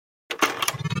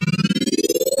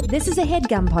This is a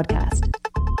HeadGum podcast.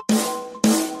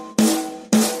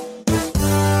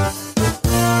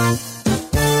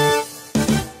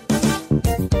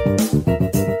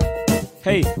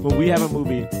 Hey, when we have a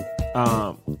movie,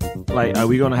 like, are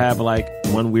we gonna have like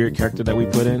one weird character that we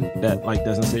put in that like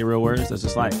doesn't say real words? That's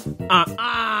just like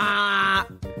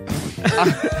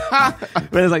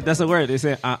but it's like that's a word. They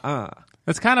say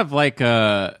That's kind of like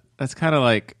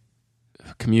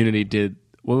Community did.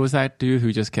 What was that dude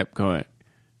who just kept going?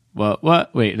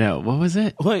 What? Wait, no. What was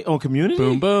it? Wait, on Community?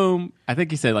 Boom, boom. I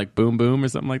think he said like boom, boom or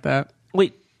something like that.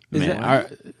 Wait, is Man,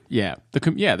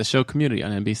 the show Community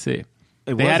on NBC.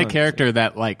 It They was had a on character NBC.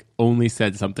 that like only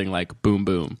said something like boom,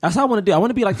 boom. That's what I want to do. I want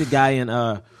to be like the guy in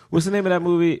what's the name of that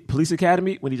movie? Police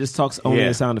Academy, when he just talks only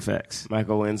in sound effects.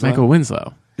 Michael Winslow. Michael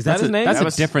Winslow. Is that his name? That's That a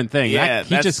was- different thing. yeah,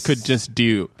 He just could just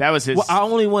do. That was his. Well, I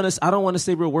don't want to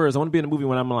say real words. I want to be in a movie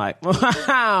when I'm like,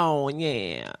 wow,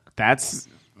 yeah. That's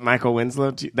Michael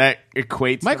Winslow. That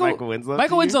equates to Michael Winslow.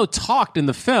 Michael Winslow talked in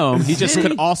the film. He just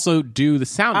could also do the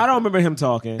sound. I don't remember him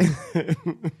talking.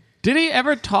 Did he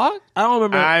ever talk? I don't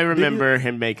remember. I remember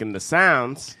him making the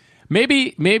sounds.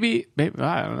 Maybe. I don't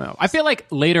know. I feel like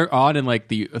later on in like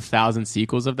the 1,000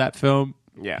 sequels of that film,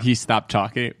 he stopped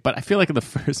talking. But I feel like in the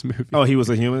first movie, Oh, he was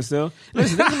a human still?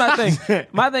 Listen, this is my thing.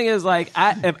 My thing is like,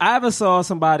 if I ever saw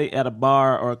somebody at a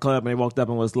bar or a club and they walked up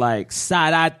and was like,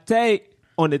 "Side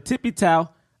on the tippy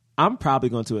towel," I'm probably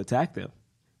going to attack them.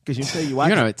 Because you say you watch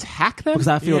you're going to attack them? because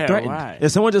I feel threatened. Why?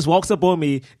 If someone just walks up on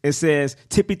me and says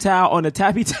 "tippy towel on the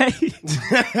tappy tay,"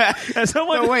 and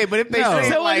someone No, wait, but if they say it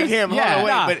someone like just- him, hold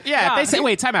on, wait, but If they say,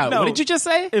 wait, time out. No. What did you just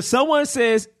say? if someone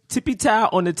says "tippy towel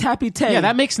on the tappy tay," Yeah,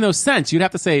 that makes no sense. You'd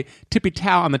have to say tippy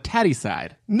towel on the tatty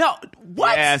side. no,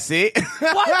 what? yeah, see,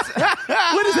 What?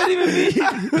 What does that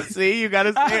even mean? see, you got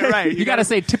to say it right. You got to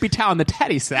say tippy towel on the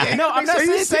tatty side. No, I'm Make not sure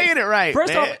you're saying saying it right.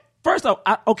 First off,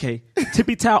 okay,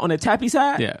 tippy towel on the tappy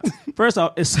side. Yeah. First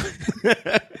off, it's,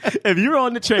 if you're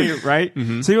on the train, right?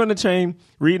 Mm-hmm. So you're on the train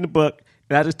reading the book,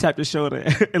 and I just tap your shoulder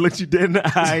and look you dead in the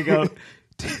eye and go,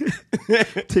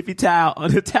 "Tippy towel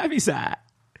on the tappy side."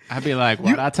 I'd be like,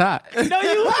 what I taught. No,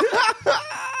 you.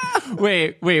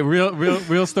 Wait,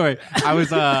 real story. I was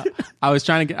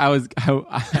trying to get, I was in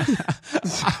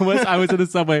the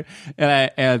subway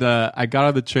and I got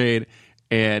on the train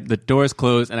and the doors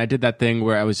closed and I did that thing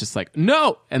where I was just like,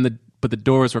 no, but the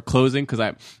doors were closing because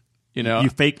You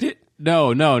faked it. No.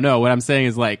 What I'm saying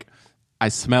is like, I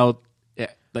smelled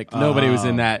like nobody was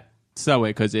in that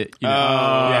subway because it, you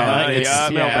know, it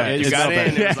smelled bad. You got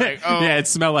in, it was like, oh. yeah, it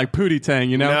smelled like Pootie Tang,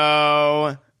 you know?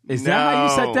 No. Is that how you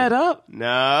set that up?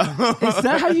 No. Is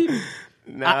that how you?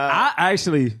 No. I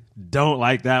actually don't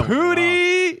like that one.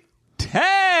 Pootie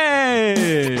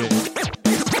Tang!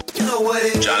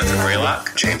 Jonathan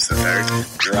Braylock, James III,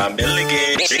 Drum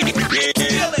Milligan.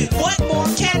 What more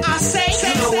can I say?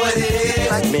 You know what it is.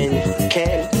 Black men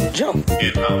can't jump.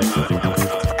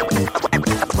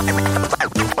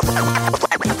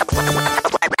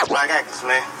 Black actors,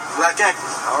 man. Black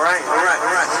actors. All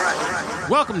right.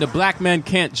 Welcome to Black Men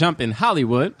Can't Jump in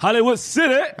Hollywood. Hollywood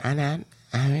City.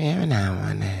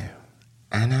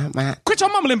 Quit your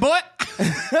mumbling, boy!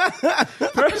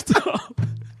 First off,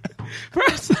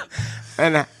 Better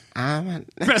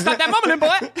stop that mumbling,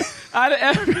 boy! out of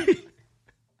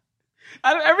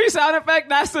every sound effect,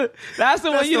 that's the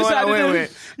one you decided to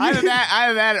do. Either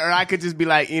that, or I could just be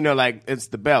like, you know, like it's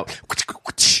the belt.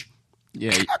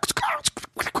 Yeah,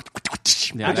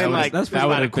 But then, like, that's that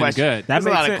would have been good. That There's a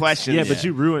makes lot sense. of questions. Yeah, but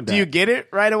you ruined that. Do you get it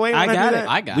right away? When I got do it. that?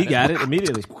 I got We it. got it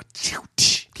immediately.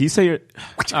 Can you say your?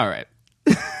 All right.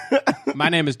 My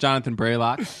name is Jonathan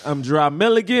Braylock. I'm Drum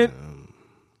Milligan.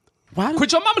 Why?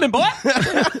 Quit your mumbling, boy!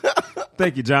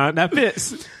 Thank you, John. That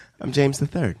fits. I'm James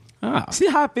III. Oh. See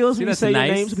how it feels when you that's say nice.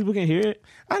 your name so people can hear it?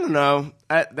 I don't know.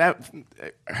 That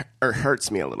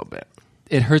hurts me a little bit.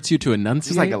 It hurts you to enunciate?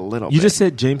 Just like a little You bit. just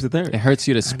said James It III. hurts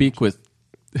you to speak with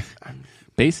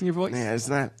bass in your voice? Yeah, it's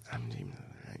not. I'm James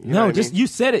III. You know No, what I just mean? you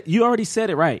said it. You already said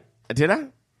it right. Did I?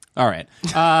 All right.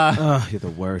 Oh, you're the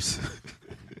worst.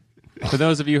 For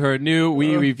those of you who are new,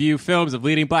 we review films of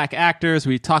leading black actors.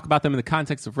 We talk about them in the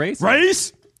context of race.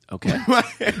 Race? Okay.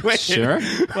 Wait. Sure.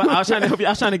 Well, I was trying to help you. I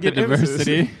was trying to The get emphasis.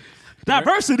 diversity.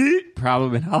 Diversity.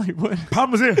 Problem in Hollywood.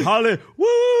 Problems in Hollywood.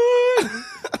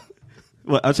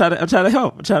 Well, I'm trying to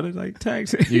help. I'm trying to like tag.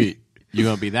 You're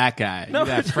going to be that guy. No. You're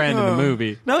that friend in the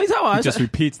movie. No, he's talking about. He just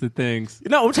repeats the things.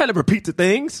 No, I'm trying to repeat the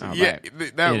things. All Yeah,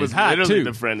 right. that It was is hot, literally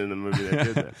too. the friend in the movie that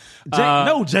did that.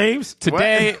 No, James.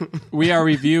 Today, we are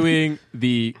reviewing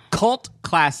the cult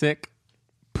classic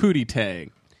Pootie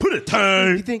Tang. Pootie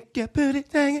Tang. You think you Pootie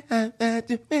Tang? Was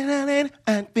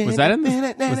that in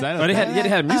this? Was that? Oh, they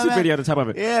had a music video at the top of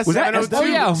it. Yeah, was that 702? Oh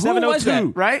yeah, who 702, was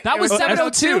that? right? That was It was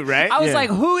 702, right? I was Yeah. like,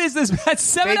 who is this? That's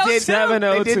 702.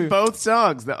 702. They did both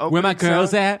songs. The Where my opening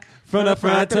girls song. at? From the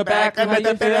front to back, how you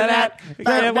feel that?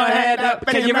 Get one hand up,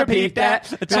 can you repeat that?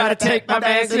 Try to take my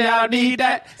man, see I don't need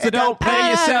that. So don't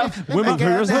play yourself. Where my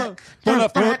girls at? From the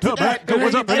front to back, go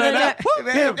what's up in that?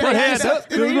 Get one hand up,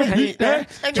 can you repeat that?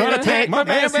 Try to take my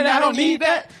man, see I don't need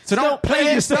that. So don't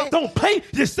play yourself. Don't play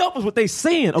yourself is what they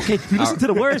saying. Okay, if you listen to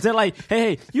the words, they're like,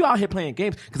 hey, you out here playing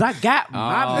games because I got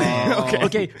my man.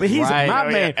 Okay, but he's Right. my Oh,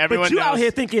 yeah, man. everyone But you out knows.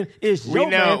 here thinking it's We your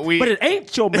know, man, we- but it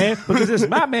ain't your man because it's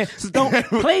my man. So don't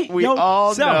play We yourself.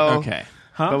 all know Okay.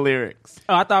 the lyrics.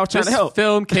 Oh, I thought I was trying This to help.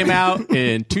 film came out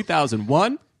in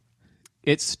 2001.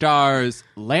 It stars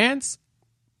Lance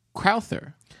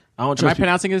Crowther. I don't Am I trust you.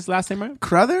 pronouncing his last name right?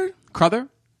 Crowther? Crowther?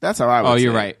 That's how I would Oh, say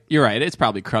you're it. right. You're right. It's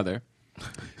probably Crowther. But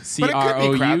it could be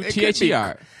Crowther. It could be-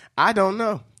 Crouther. I don't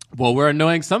know. Well, we're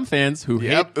annoying some fans who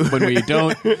Yep. hate when we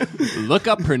don't look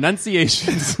up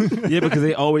pronunciations. Yeah, because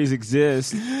they always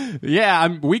exist. Yeah,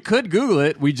 we could Google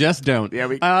it. We just don't. Yeah,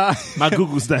 we- My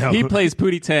Google style. He plays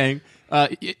Pootie Tang.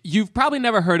 You've probably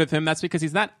never heard of him. That's because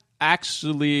he's not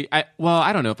actually. I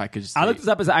don't know if I could just. I say- looked this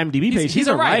up as an IMDb page. He's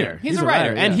a writer. He's a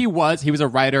writer, and yeah. he was a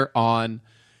writer on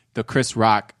the Chris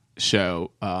Rock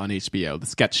show on HBO, the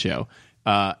sketch show,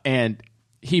 and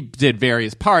he did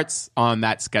various parts on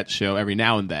that sketch show every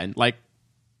now and then, like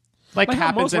Like how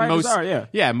happens most in writers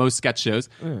most are, most sketch shows.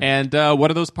 And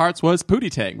one of those parts was Pootie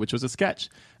Tang, which was a sketch.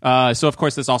 So of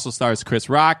course this also stars Chris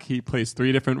Rock. He plays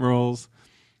 3 different roles.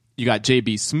 You got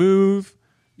JB Smoove,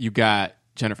 you got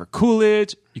Jennifer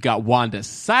Coolidge, you got Wanda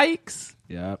Sykes.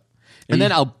 Yep. And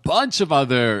then a bunch of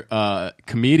other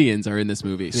comedians are in this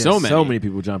movie. Yeah, so many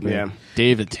people jump in. Yeah.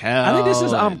 Dave Attell. I think this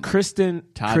is and Kristen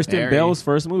Todd Berry. Bell's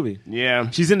first movie. Yeah.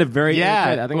 She's in the very end Yeah,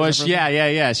 credit. I think well, it's her first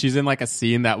yeah. She's in like a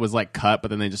scene that was like cut, but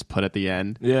then they just put at the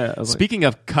end. Yeah, I was like- Speaking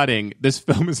of cutting, this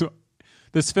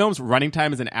film's running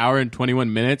time is 1 hour and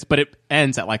 21 minutes, but it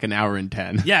ends at like 1 hour and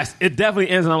 10. Yes, it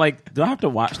definitely ends. And I'm like, do I have to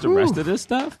watch the rest of this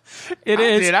stuff? It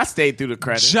is I stayed through the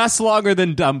credits. just longer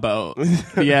than Dumbo,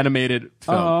 the animated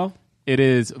film. Oh. It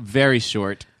is very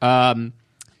short. I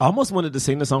almost wanted to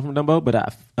sing the song from Dumbo, but I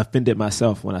offended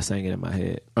myself when I sang it in my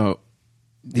head. Oh,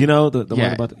 You know the Yeah.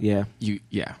 one about yeah. I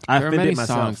There are offended many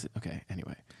myself. songs. Okay,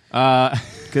 anyway.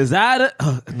 because no.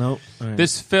 All right.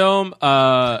 This film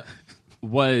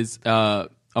was a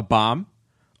bomb.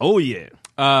 Oh yeah.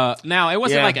 Now it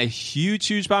wasn't Yeah. like a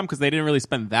huge bomb because they didn't really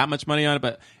spend that much money on it.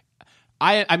 But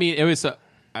I mean, it was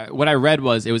what I read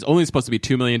was it was only supposed to be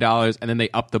 $2 million, and then they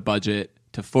upped the budget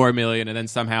to $4 million, and then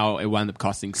somehow it wound up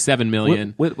costing $7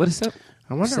 million. What is that?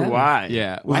 I wonder why.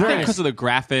 Yeah, Was I there think a- because of the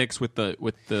graphics with the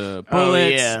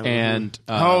bullets yeah. and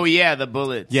The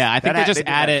bullets. yeah, I think That they just did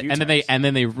that a added few and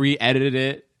then they re-edited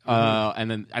it.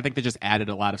 And then I think they just added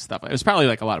a lot of stuff. It was probably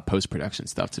like a lot of post-production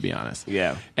stuff, to be honest.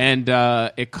 Yeah. And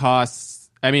it costs.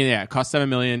 it cost $7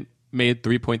 million, made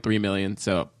 $3.3 million,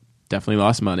 so definitely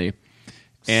lost money.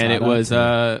 And Shout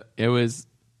it was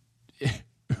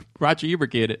Roger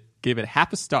Ebert gave it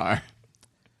half a star.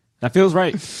 That feels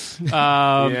right.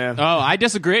 Yeah. Oh, I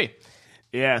disagree.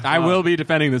 Yeah. I will be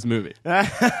defending this movie. Thank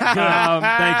you,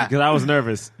 because I was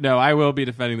nervous. No, I will be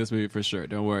defending this movie for sure.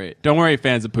 Don't worry,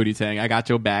 fans of Pootie Tang. I got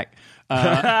your back.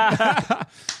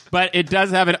 But it does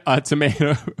have a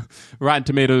Rotten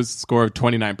Tomatoes score of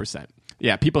 29%.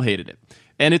 Yeah, people hated it,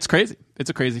 and it's crazy. It's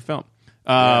a crazy film.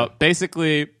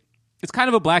 Basically, it's kind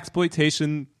of a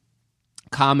blaxploitation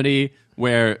comedy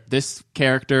where this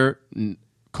character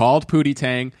called Pootie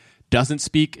Tang doesn't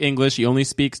speak English. He only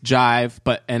speaks jive,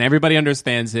 and everybody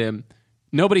understands him.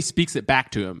 Nobody speaks it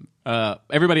back to him.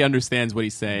 Everybody understands what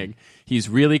he's saying. He's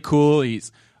really cool.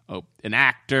 He's an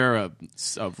actor, a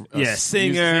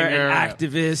Singer, an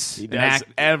activist. He does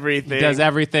everything. He does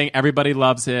everything. Everybody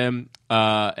loves him,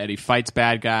 and he fights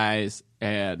bad guys.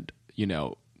 And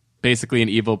basically, an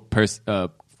evil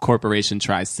corporation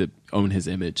tries to own his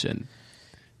image, and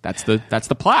that's the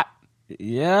plot.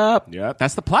 Yep.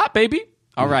 That's the plot, baby.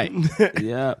 All right,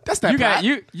 Yep. That's that you plot.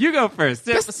 you go first.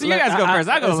 So you guys go first.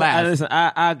 I go last. Listen,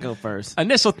 I go first.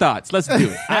 Initial thoughts. Let's do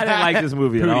it. I didn't like this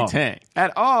movie at all. Pootie Tang.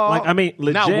 At all. Like, I mean,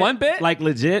 legit. Not one bit? Like,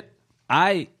 legit,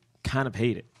 I kind of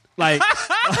hate it. Like,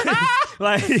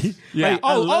 Yeah. like,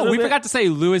 a little We bit. forgot to say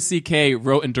Louis C.K.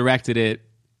 wrote and directed it,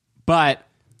 but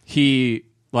he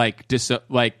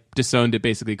disowned it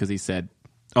basically because he said,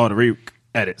 Oh, the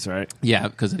re-edits, right? yeah,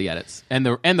 because of the edits and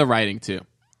the writing too.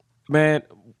 Man,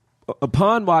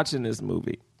 upon watching this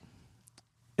movie,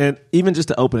 and even just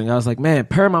the opening, I was like, man,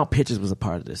 Paramount Pictures was a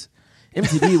part of this.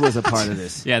 MTV was a part of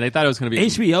this. Yeah, they thought it was going to be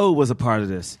HBO was a part of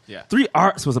this. Yeah. 3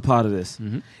 Arts was a part of this.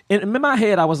 And in my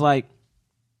head, I was like,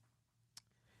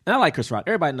 and I like Chris Rock.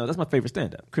 Everybody knows that's my favorite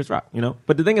stand-up, Chris Rock, you know?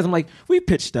 But the thing is, I'm like, we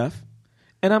pitch stuff.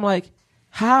 And I'm like,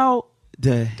 how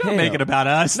the hell? Don't make it about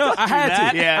us. No, I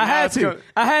had to. Yeah, I had no, to.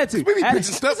 I had to. We be I had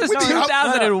pitching to. stuff. This We is be out-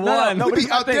 2001. No, We but be this is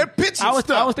my out there thing. pitching I was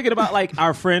stuff. thinking about like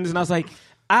our friends, and I was like,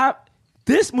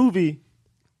 this movie,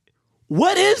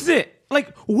 what is it?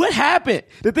 Like, what happened?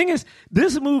 The thing is,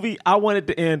 this movie, I wanted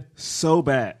to end so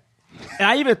bad. And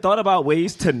I even thought about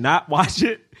ways to not watch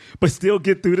it, but still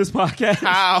get through this podcast.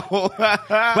 Ow.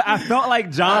 But I felt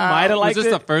like John might have Was liked this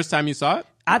it. the first time you saw it?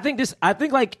 I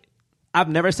think like, I've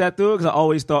never sat through it because I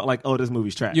always thought like, oh, this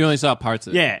movie's trash. You only saw parts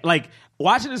of it. Yeah, like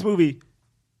watching this movie,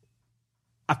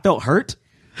 I felt hurt.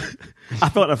 I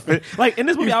felt like in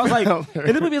this movie, I was like,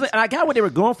 and I got what they were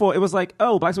going for. It was like,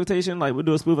 oh, blaxploitation, like we'll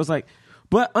do a spoof. I was like,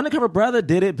 but Undercover Brother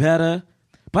did it better.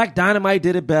 Black Dynamite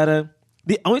did it better.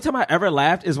 The only time I ever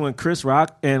laughed is when Chris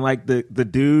Rock and like the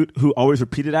dude who always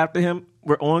repeated after him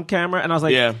were on camera, and I was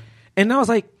like, Yeah. and I was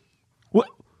like, what?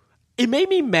 It made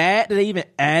me mad that they even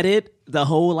added the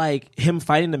whole like him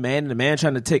fighting the man and the man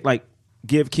trying to take like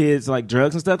give kids like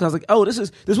drugs and stuff. 'Cause I was like, oh, this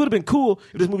would have been cool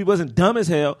if this movie wasn't dumb as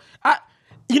hell.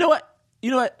 You know what?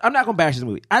 I'm not gonna bash this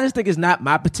movie. I just think it's not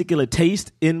my particular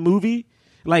taste in movie.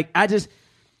 Like I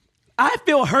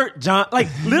feel hurt, John. Like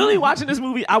literally watching this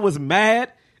movie, I was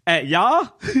mad at y'all.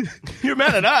 You're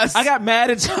mad at us. I got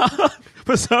mad at y'all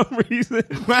for some reason.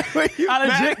 I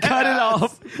legit cut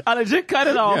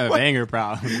it off. Yeah, anger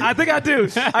problem. I think I do.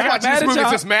 I got Watching mad this at movie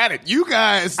y'all. just mad at you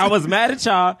guys. I was mad at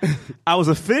y'all. I was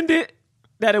offended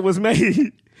that it was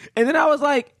made. And then I was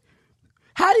like,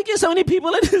 how do you get so many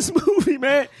people in this movie,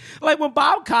 man? Like when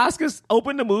Bob Costas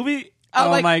opened the movie, I was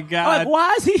Oh like, my God. I'm like,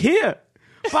 why is he here?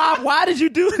 Bob, why did you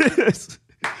do this?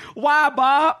 Why,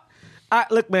 Bob?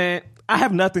 Look, man, I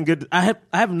have nothing good. I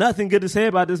have nothing good to say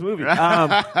about this movie.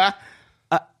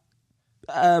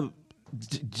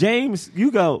 James,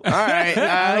 you go. All right.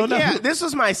 I don't know. Yeah, this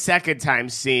was my second time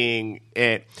seeing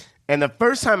it. And the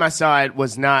first time I saw it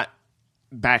was not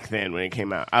back then when it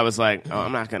came out. I was like, oh,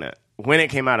 I'm not going to. When it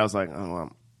came out, I was like, oh,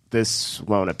 well, this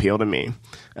won't appeal to me.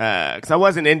 Because I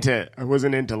wasn't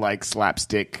into like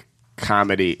slapstick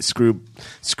comedy,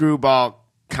 screwball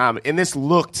comedy. And this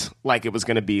looked like it was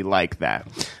going to be like that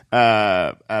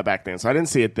back then. So I didn't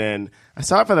see it then. I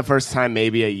saw it for the first time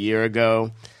maybe a year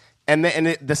ago. And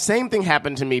the same thing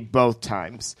happened to me both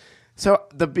times. So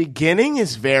the beginning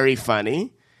is very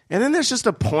funny. And then there's just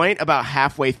a point about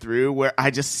halfway through where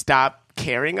I just stop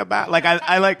caring about. Like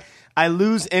I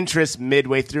lose interest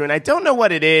midway through, and I don't know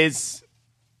what it is.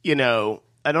 You know,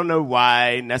 I don't know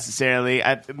why necessarily.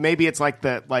 Maybe it's like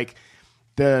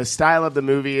the style of the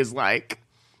movie is like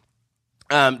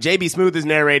J.B. Smoove is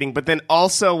narrating, but then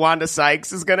also Wanda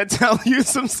Sykes is going to tell you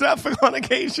some stuff on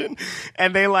occasion,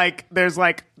 and there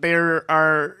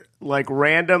are like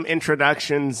random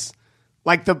introductions.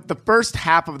 Like the first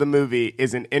half of the movie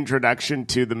is an introduction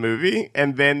to the movie,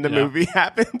 and then the movie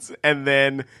happens, and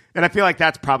I feel like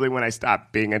that's probably when I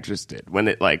stopped being interested, when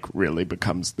it like really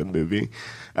becomes the movie.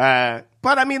 But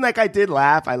I mean, like I did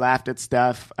laugh. I laughed at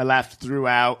stuff. I laughed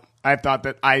throughout. I thought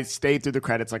that I stayed through the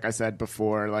credits, like I said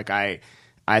before. Like I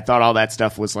thought all that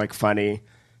stuff was like funny.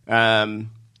 What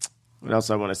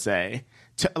else I want to say?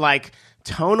 Like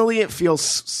tonally, it feels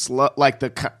slow.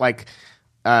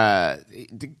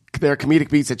 There are comedic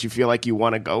beats that you feel like you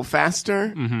want to go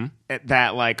faster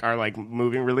that like are like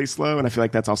moving really slow, and I feel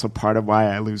like that's also part of why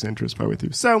I lose interest partway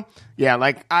through. So yeah,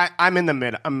 like I'm in the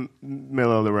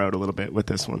middle of the road a little bit with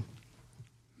this one.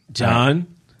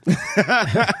 John?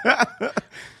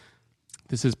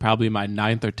 This is probably my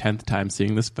 9th or 10th time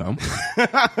seeing this film.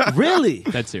 Really?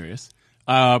 That's serious.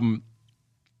 I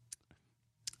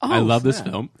love this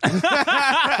film.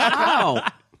 Wow.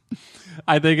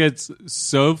 I think it's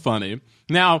so funny.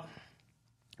 Now,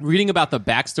 reading about the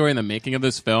backstory and the making of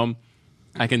this film,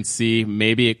 I can see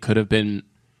maybe it could have been,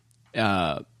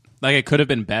 it could have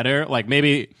been better. Like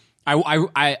maybe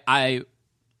I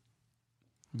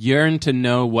yearn to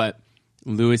know what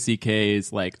Louis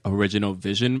C.K.'s like original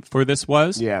vision for this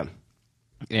was. Yeah,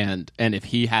 and if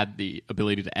he had the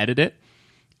ability to edit it.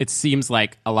 It seems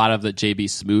like a lot of the J.B.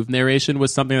 Smoove narration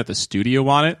was something that the studio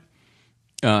wanted,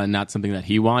 not something that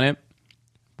he wanted.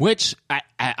 Which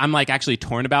I'm like actually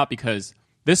torn about because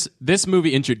this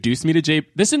movie introduced me to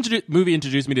movie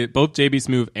introduced me to both J.B.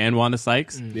 Smoove and Wanda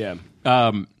Sykes. yeah.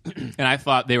 And I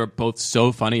thought they were both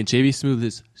so funny. And J.B. Smoove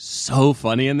is so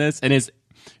funny in this, and his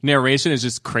narration is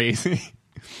just crazy.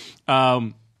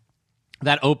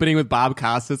 That opening with Bob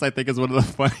Costas, I think, is one of the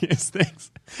funniest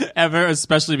things ever,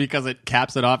 especially because it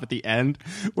caps it off at the end,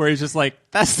 where he's just like,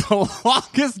 that's the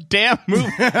longest damn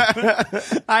movie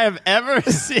I have ever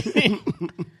seen.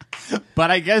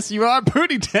 But I guess you are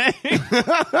Pootie Tang.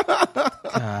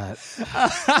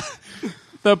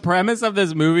 The premise of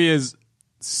this movie is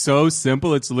so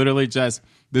simple. It's literally just,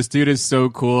 this dude is so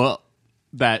cool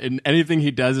that anything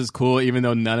he does is cool, even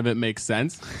though none of it makes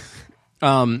sense.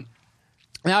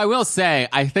 Now, I will say,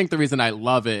 I think the reason I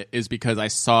love it is because I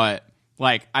saw it,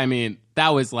 that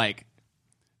was 8th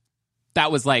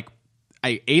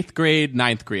grade,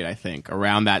 9th grade, I think,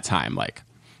 around that time. I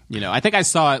think I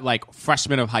saw it,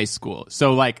 freshman of high school.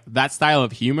 So, that style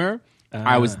of humor,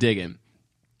 I was digging.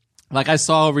 I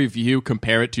saw a review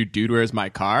compare it to Dude, Where's My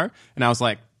Car? And I was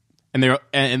like, and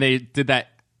they did that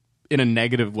in a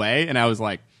negative way, and I was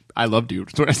like, I love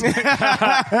Dude, Where's My Car.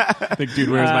 I think Dude,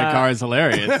 Where's My Car is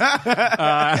hilarious.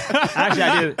 Actually,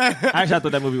 I did. I thought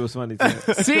that movie was funny,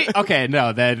 too. See? Okay,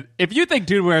 no, then if you think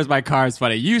Dude, Where's My Car is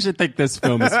funny, you should think this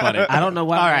film is funny. I don't know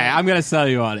why. All right, I'm going to sell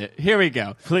you on it. Here we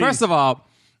go. Please. First of all,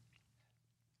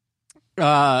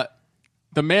 the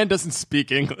man doesn't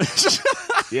speak English.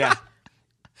 Yeah.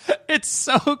 It's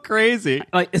so crazy.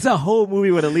 It's a whole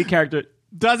movie with a lead character.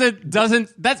 That's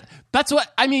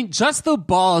what I mean. Just the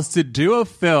balls to do a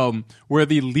film where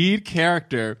the lead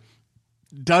character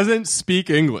doesn't speak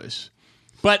English,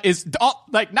 but is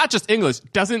not just English,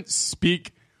 doesn't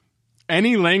speak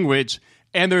any language,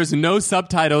 and there's no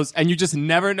subtitles, and you just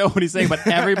never know what he's saying, but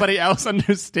everybody else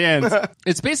understands.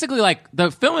 It's basically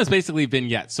the film is basically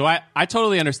vignettes, so I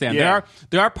totally understand. Yeah.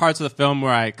 There are parts of the film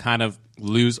where I kind of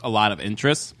lose a lot of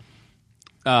interest.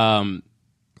 The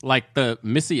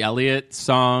Missy Elliott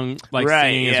song,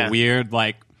 singing is weird.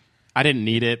 I didn't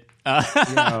need it.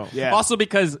 Yeah. Also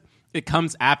because it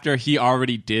comes after he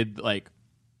already did there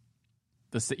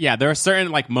are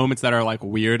certain moments that are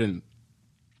weird and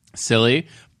silly,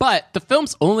 but the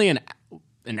film's only an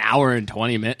hour and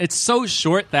 20 minutes. It's so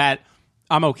short that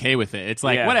I'm okay with it. It's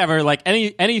whatever.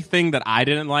 Anything that I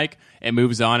didn't like, it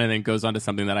moves on and then goes on to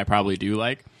something that I probably do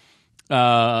like.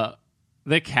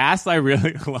 The cast I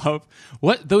really love.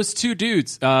 What those two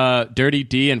dudes, Dirty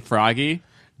D and Froggy.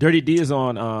 Dirty D is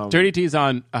on. Dirty D is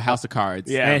on A House of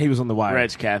Cards. Yeah. And he was on The Wire.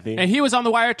 Reg Cathy. And he was on The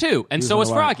Wire too. And so on was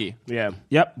The Wire. Froggy. Yeah.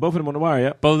 Yep, both of them on The Wire.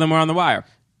 Yep, Both of them were on The Wire.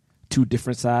 two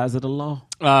different sides of the law.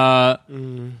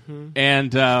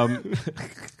 And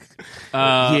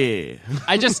Yeah,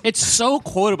 it's so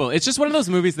quotable. It's just one of those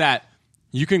movies that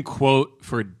you can quote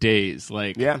for days.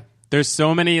 There's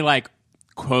so many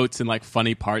quotes and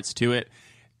funny parts to it.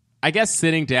 I guess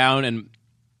sitting down and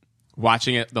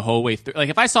watching it the whole way through,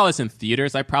 if I saw this in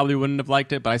theaters, I probably wouldn't have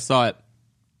liked it, but I saw it,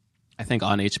 I think,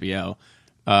 on HBO,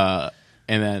 and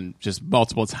then just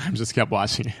multiple times just kept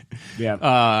watching it.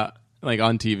 Yeah.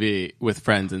 On TV with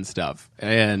friends and stuff.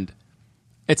 And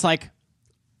it's I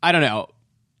don't know.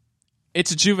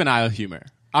 It's juvenile humor.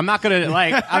 I'm not gonna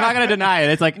deny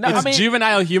it. It's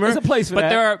juvenile humor. There's a place for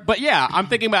that. But yeah, I'm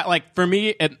thinking about for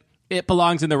me, it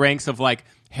belongs in the ranks of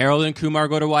Harold and Kumar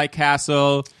Go to White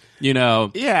Castle.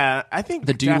 Yeah, I think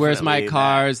the Dude, Where's My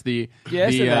Cars?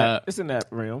 it's in that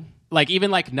realm. Even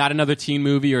Not Another Teen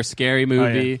Movie or Scary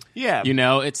Movie. Yeah.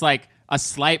 It's a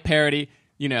slight parody.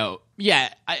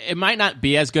 It might not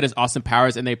be as good as Austin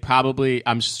Powers, and they probably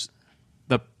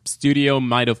the studio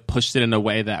might have pushed it in a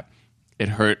way that it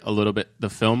hurt a little bit, the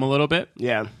film a little bit.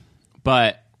 Yeah.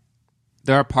 But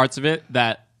there are parts of it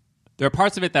that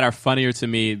are funnier to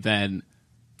me than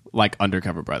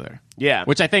Undercover Brother. Yeah.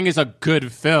 Which I think is a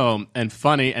good film and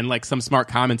funny and some smart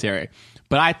commentary.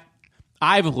 But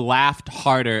I've laughed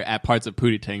harder at parts of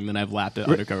Pootie Tang than I've laughed at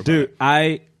Undercover Brother. Dude,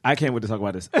 I can't wait to talk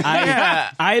about this.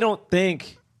 I don't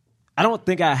think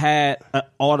I had an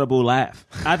audible laugh.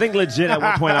 I think legit at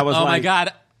one point I was oh my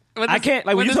God. I can't.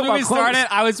 When this movie started,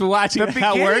 I was watching it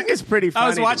at work. Is pretty funny. I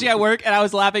was watching at work, and I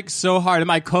was laughing so hard. And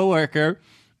my coworker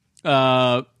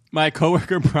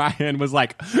Brian was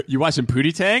like, "You watching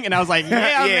Pootie Tang?" And I was like,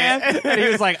 "Yeah, man." And he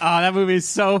was like, "Oh, that movie is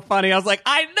so funny." I was like,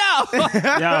 "I know."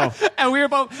 Yo. And we were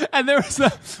both. And there was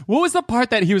what was the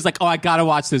part that he was like, "Oh, I gotta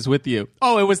watch this with you."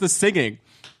 Oh, it was the singing.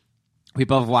 We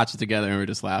both watched it together and we were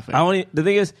just laughing. The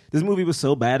thing is, this movie was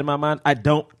so bad in my mind, I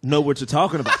don't know what you're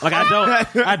talking about.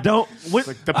 I don't. What,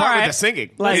 The part with the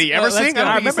singing. Did he ever sing? go.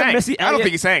 I don't think he sang. I don't Elliott.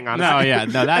 think he sang, honestly. No, yeah,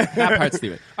 no, that part's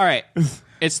stupid. All right,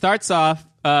 it starts off.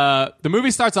 The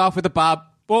movie starts off with a Bob.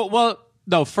 Well,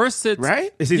 no. First, it's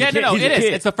Right? Is he Yeah, the kid? no, He's it the is.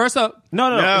 kid. It's the first. No,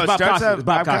 No, it's Bob it starts Costas. out It's Bob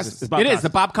Bob Costas. Costas. It's Bob It is Costas. the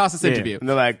Bob Costas interview. And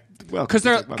they're like, well, Because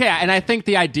and I think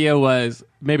the idea was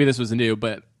maybe this was new,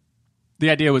 but the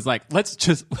idea was like,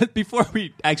 before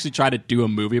we actually try to do a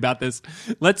movie about this,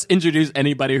 let's introduce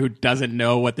anybody who doesn't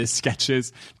know what this sketch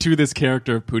is to this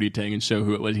character of Pootie Tang and show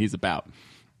what he's about.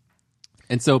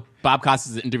 And so Bob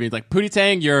Costas is interviewed like, Pootie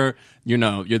Tang, you're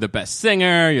the best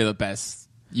singer, you're the best,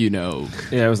 yeah,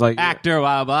 it was like actor,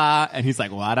 blah blah, and he's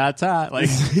like, "What-a-ta?" Like,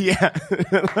 yeah.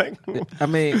 Like, I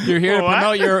mean, you're here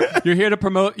to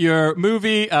promote your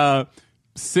movie,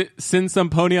 Sin Some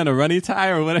Pony on a Runny Tie,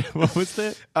 or what? What was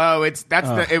it? oh,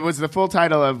 it was the full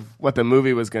title of what the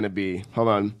movie was going to be. Hold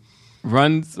on.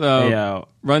 Run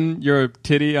your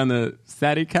titty on the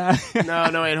satty kai.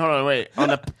 No, wait.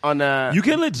 On the you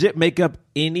can legit make up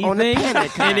anything, On the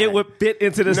panic and it would fit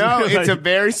into this. No, movie. it's a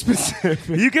very specific.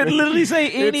 You can literally say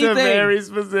anything. It's a very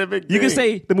specific. You can thing.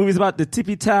 say the movie's about the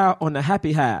tippy towel on the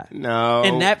happy high. No,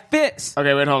 and that fits.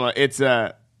 Okay, wait, hold on.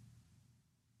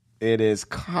 It is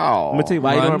called. I'm gonna tell you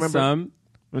why you don't Run remember. some I'm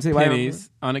gonna tell you why you don't remember. pennies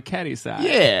on a catty side.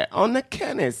 Yeah, on the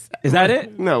Kenneth. Is that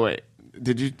it? No, wait.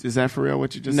 Is that for real?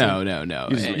 What you just No.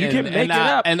 said? You can make it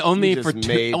up. and only You for just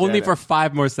made only that for up.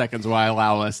 5 more seconds will I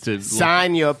allow us to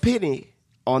Sign your pity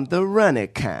on the running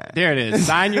kind. There it is.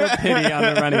 Sign your pity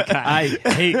on the running kai. I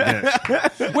hate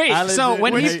this. Wait, I so legit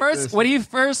when hate he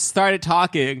first started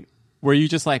talking, were you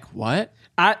just like, what?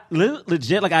 I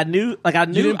legit I knew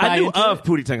didn't buy into of it?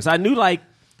 Pootie Tang, so I knew like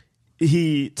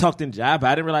he talked in jive, but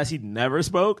I didn't realize he never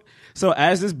spoke. So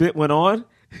as this bit went on,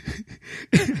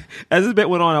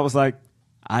 I was like,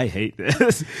 I hate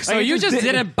this. So you just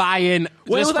didn't buy in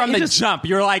Well, it just was like- from it the just- jump.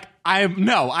 You're like, I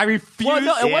refuse. Well,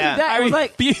 no, it wasn't that. I It was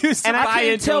like, refuse to and I buy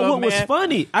couldn't into tell a what was man.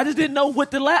 funny. I just didn't know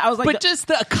what to laugh. I was like, But just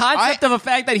the concept of the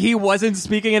fact that he wasn't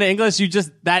speaking in English, you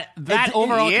just that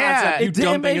overall yeah, concept you it don't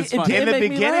didn't think make- is it funny. didn't In the make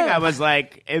me beginning, laugh. I was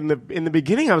like, in the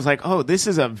beginning, I was like, oh, this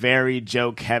is a very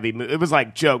joke heavy movie. It was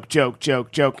like joke,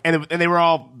 and they were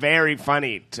all very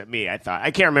funny to me. I thought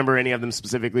I can't remember any of them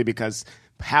specifically because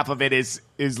half of it is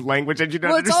language that you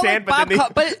don't Well, it's all understand. like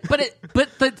Bob but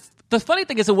the funny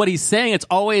thing is that what he's saying, it's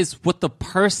always what the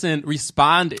person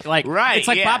responded. Like, Right, it's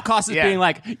like yeah, Bob Costas yeah. being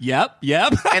like, yep.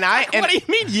 And what do you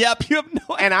mean, yep? You have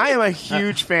no idea. and I am a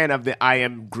huge fan of the I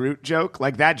am Groot joke.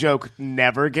 Like that joke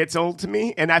never gets old to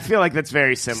me, and I feel like that's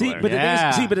very similar. but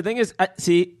the thing is,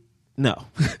 no.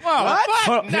 What?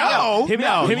 Hold on, No. Hear me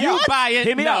out. Hear me You out. buy it?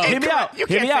 Hear me No. out. Hear me out. You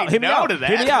Hear can't me out. say Hear me no out. to that.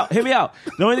 Hear me out. Hear me out.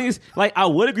 The only thing is, like, I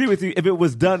would agree with you if it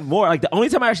was done more. Like, the only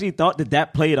time I actually thought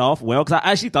that played off well, because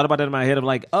I actually thought about that in my head of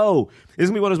like, oh, this is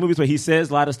gonna be one of those movies where he says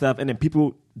a lot of stuff and then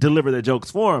people deliver their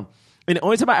jokes for him. And the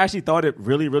only time I actually thought it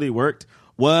really, really worked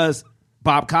was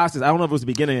Bob Costas. I don't know if it was the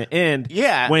beginning or end.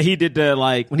 Yeah. When he did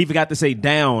when he forgot to say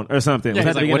down or something. Yeah, Was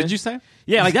he's that the like, what beginning? did you say?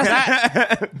 Yeah, like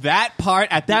that's That part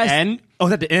at the end. Oh,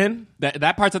 is that the end?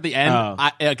 That part's at the end. Oh.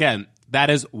 Again, that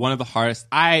is one of the hardest.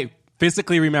 I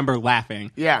physically remember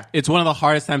laughing. Yeah. It's one of the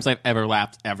hardest times I've ever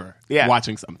laughed ever. Yeah.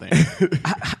 Watching something.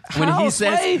 when How, he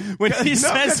says, Sway? when he No,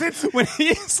 'cause says, it's- when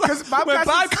he's like, 'cause Bob when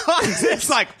Bob Costas- Costas is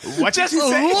like, What did just you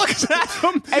say? looks at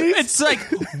him, and it's like,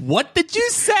 what did you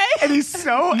say? And he's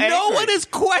so angry. No one has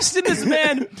questioned this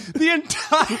man the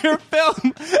entire film,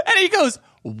 and he goes,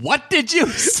 "What did you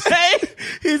say?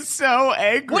 He's so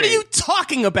angry. What are you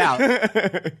talking about?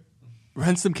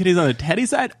 Run some kitties on the teddy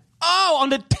side? Oh, on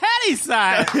the teddy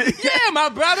side. Yeah, my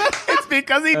brother. It's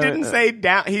because he didn't say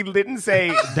down. He didn't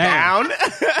say down.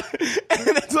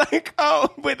 And it's like, oh,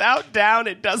 without down,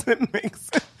 it doesn't make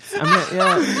sense. I mean,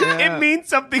 yeah. It means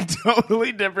something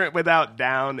totally different without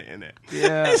down in it.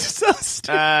 Yeah. It's so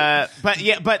stupid.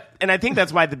 And I think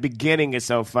that's why the beginning is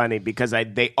so funny because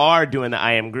they are doing the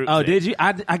I am Groot. Oh, thing. did you?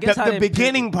 I guess I The didn't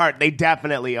beginning part, they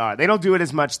definitely are. They don't do it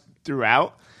as much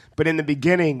throughout, but in the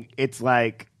beginning, it's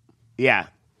like, yeah,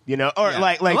 you know, or Yeah.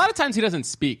 like a lot of times he doesn't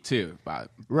speak too.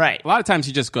 right, A lot of times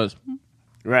he just goes,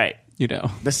 right. you know.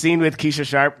 The scene with Keisha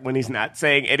Sharp when he's not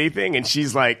saying anything and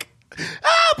she's like,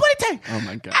 "Ah, Pootie Tang! Oh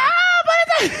my god. Ah,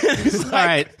 Pootie Tang!" He's like, All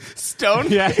right. stone.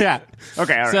 Yeah.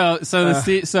 Okay. All right. So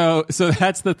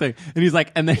that's the thing, and he's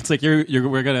like, and then it's like we're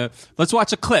gonna let's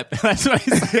watch a clip. That's what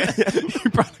he said. He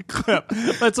brought a clip.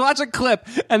 Let's watch a clip,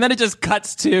 and then it just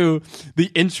cuts to the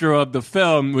intro of the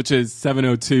film, which is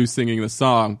 702 singing the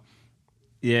song,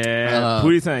 Yeah,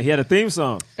 Pootie Tang. He had a theme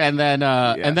song. and then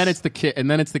it's the kid, and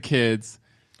then it's the kids.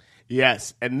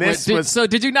 Yes, and this Wait, was so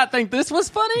did you not think this was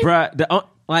funny? Bruh,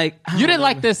 You didn't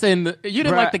like this you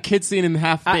didn't like Bruh. the kid scene in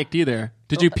Half Baked either.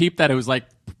 Did you peep that it was like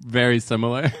very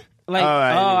similar? like,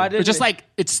 I I didn't. It's just like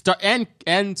it's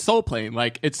and Soul Plane,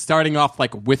 like it's starting off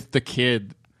like with the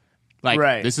kid, like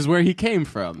Right. this is where he came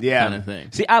from, Yeah. kind of thing.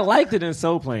 See, I liked it in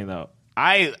Soul Plane though.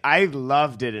 I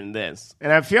loved it in this,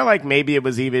 and I feel like maybe it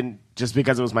was even just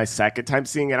because it was my second time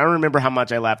seeing it. I don't remember how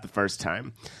much I laughed the first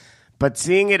time, But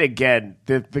seeing it again,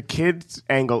 the kids'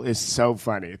 angle is so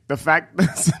funny. The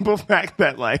simple fact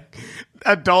that like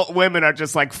adult women are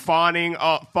just like falling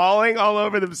all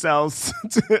over themselves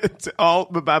to all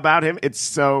about him. It's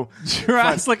so.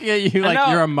 Ross looking at you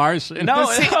like you're a Martian. No,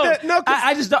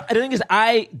 I just don't. The thing is,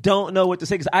 I don't know what to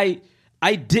say because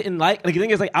I didn't like. The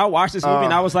thing is, like I watched this movie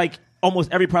and I was like,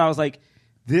 almost every part I was like,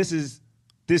 this is.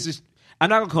 I'm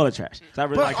not gonna call it trash. I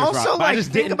really like Chris Rock, but I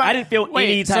just didn't. I didn't feel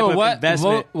any type of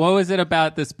investment. What was it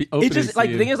about this opening? It just like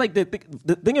the thing is like the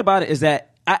thing about it is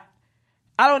that I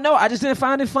don't know. I just didn't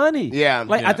find it funny. Yeah,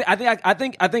 like I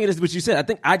think it is what you said. I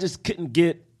think I just couldn't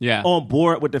get on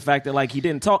board with the fact that like he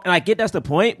didn't talk, and I get that's the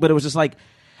point, but it was just like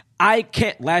I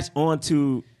can't latch on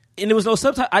to. And there was no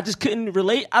subtitle. I just couldn't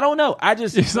relate. I don't know. I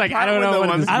just it's like I don't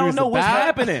know what's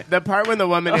happening. The part when the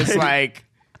woman is like.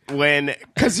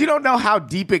 Because you don't know how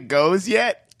deep it goes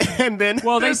yet, and then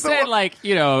they said like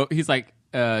he's like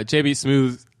JB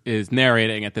Smooth is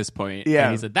narrating at this point,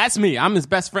 and he said that's me, I'm his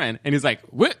best friend, and he's like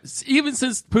what? Even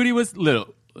since Pootie was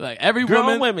little, like every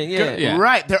women, yeah.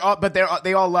 Right,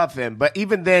 they all love him, but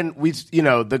even then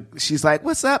she's like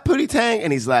what's up Pootie Tang,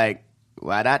 and he's like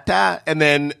wa da da, and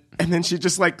then she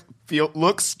just like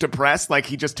looks depressed, like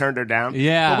he just turned her down.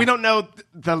 Yeah, but we don't know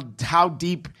how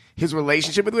deep his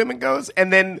relationship with women goes,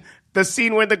 and then the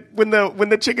scene when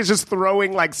the chick is just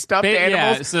throwing like stuffed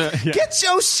animals. Get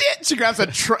your shit! She grabs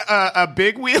a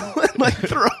big wheel and like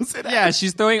throws it. Yeah,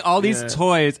 she's throwing all these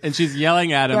toys and she's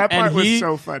yelling at him. That part and was he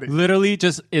so funny. Literally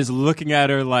just is looking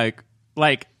at her like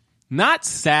not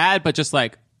sad, but just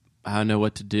like I don't know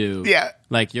what to do. Yeah,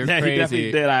 like you're crazy. He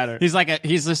definitely did at her.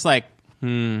 He's just like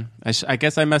I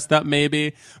guess I messed up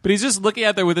maybe, but he's just looking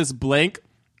at her with this blank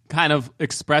kind of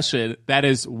expression that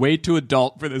is way too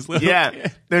adult for this little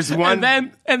kid. There's one,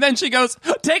 and then she goes,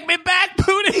 "Take me back,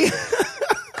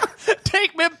 Pootie.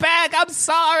 Take me back. I'm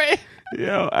sorry."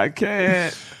 Yo, I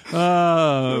can't.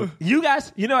 You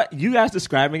guys, you know what? You guys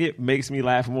describing it makes me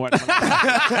laugh more. Like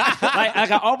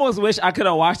I almost wish I could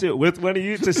have watched it with one of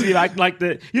you to see like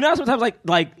the. You know, sometimes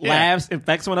laughs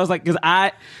infect someone else. Like because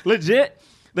I legit,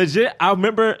 I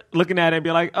remember looking at it and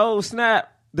be like, "Oh snap."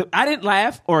 I didn't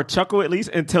laugh or chuckle at least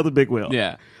until the big wheel.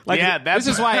 Yeah. This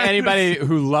is why anybody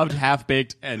who loved Half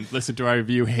Baked and listened to our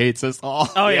review hates us all.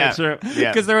 Oh yeah, true.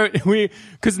 Yeah.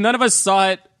 Because none of us saw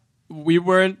it. We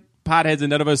weren't potheads, and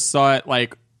none of us saw it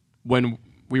like when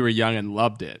we were young and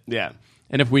loved it. Yeah.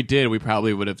 And if we did, we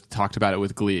probably would have talked about it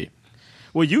with glee.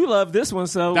 Well, you love this one,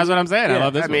 so that's what I'm saying. I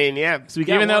love this one. I mean, yeah. So we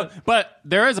got but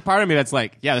there is a part of me that's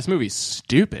like, yeah, this movie's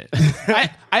stupid.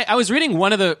 I was reading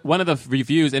one of the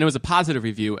reviews, and it was a positive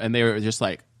review, and they were just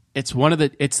like, it's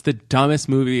the dumbest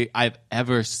movie I've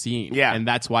ever seen. Yeah. And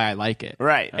that's why I like it.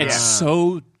 Right. It's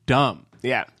so dumb.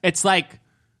 Yeah. It's like,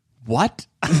 what?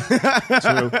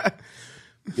 True.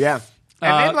 Yeah.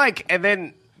 And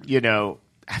then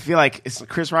I feel like it's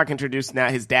Chris Rock introduced now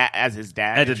his dad as his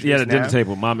dad. At the dinner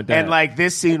table, mom and dad. And like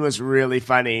this scene was really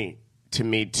funny to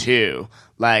me too.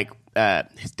 Like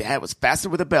his dad was faster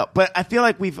with a belt, but I feel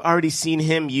like we've already seen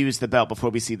him use the belt before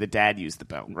we see the dad use the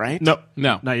belt, right? No,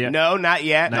 not yet. No, not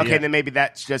yet. Not okay, yet. then maybe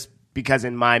that's just because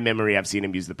in my memory I've seen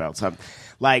him use the belt. So I'm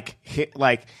like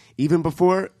even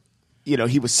before,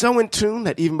 he was so in tune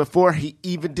that even before he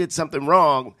even did something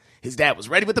wrong, his dad was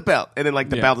ready with the belt, and then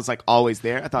the belt is like always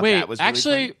there. I thought that was really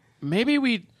actually funny. Maybe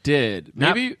we did.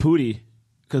 Maybe Not Pootie,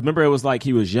 because remember it was like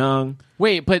he was young.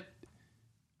 Wait, but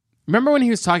remember when he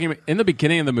was talking in the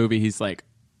beginning of the movie? He's like,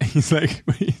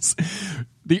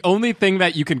 the only thing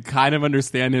that you can kind of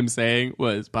understand him saying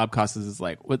was Bob Costas is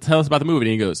like, "Well, tell us about the movie."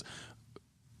 And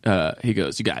he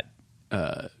goes, "You got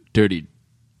dirty."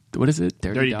 What is it?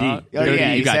 Dirty Dog? D. Oh,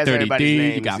 yeah, you he got says Dirty everybody's D.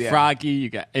 names, You got yeah. Froggy. You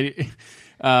got. Did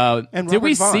Robert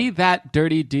we Vaughn. see that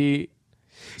Dirty D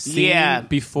scene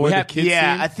before the kids scene?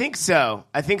 I think so.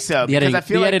 The Because I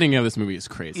feel like editing of this movie is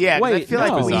crazy. Yeah, 'cause I Wait, feel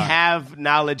like no. we have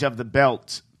knowledge of the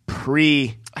belt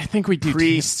I think we do.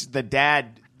 the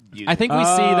dad. I think we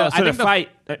see the. So I the think fight.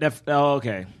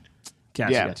 Okay.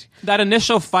 Gotcha. Yeah. that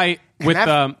initial fight with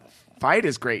that fight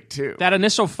is great too. that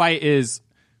initial fight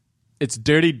it's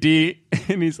Dirty D,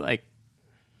 and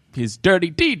he's Dirty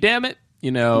D, damn it,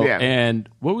 Yeah. And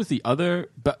what was the other?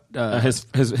 But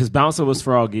His bouncer was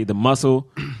Froggy. The muscle.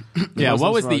 yeah,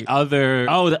 what was the other?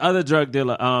 Oh, the other drug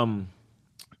dealer. I don't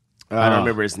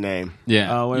remember his name.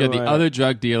 Yeah, wait, you had the wait. other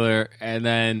drug dealer, and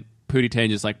then Pootie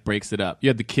Tang just breaks it up. You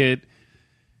had the kid,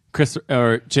 Chris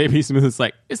or JB Smooth is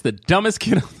like, it's the dumbest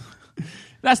kid.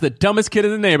 That's the dumbest kid in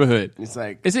the neighborhood. It's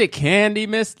like, Is it candy,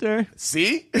 mister?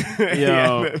 see?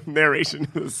 Yo. The narration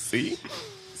was see?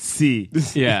 C.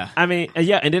 Yeah. I mean,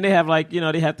 and then they have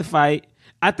they have to fight.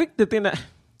 I think the thing that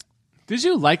Did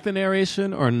you like the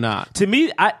narration or not? To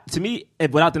me,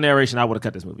 without the narration, I would have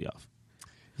cut this movie off.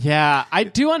 Yeah, I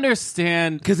do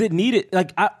understand. Because it needed,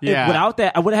 without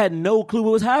that, I would have had no clue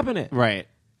what was happening. Right.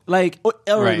 Like, or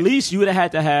Right. at least you would have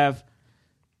had to have,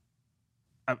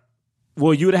 you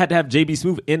would have had to have JB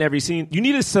Smoove in every scene. You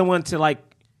needed someone to, like,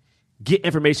 get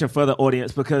information for the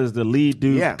audience because the lead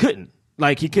dude couldn't.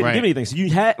 Like, he couldn't give anything. So you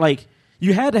had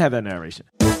to have that narration.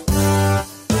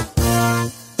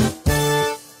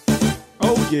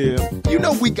 Oh, yeah. You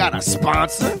know we got a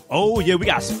sponsor. Oh, yeah, we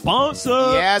got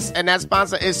sponsor. Yes, and that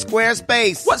sponsor is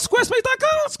Squarespace. What,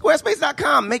 Squarespace.com?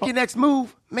 Squarespace.com. Make your next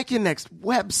move. Make your next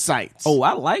website. Oh,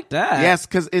 I like that. Yes,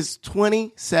 because it's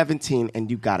 2017 and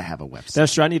you got to have a website.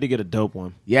 That's true. I need to get a dope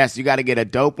one. Yes, you got to get a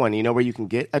dope one. You know where you can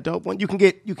get a dope one? You can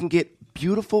get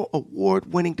beautiful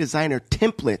award-winning designer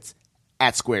templates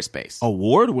at Squarespace.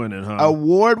 Award-winning, huh?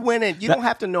 Award-winning. You don't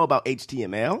have to know about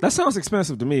HTML. That sounds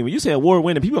expensive to me. When you say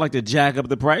award-winning, people like to jack up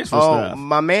the price for stuff. Oh,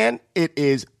 my man, it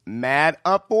is mad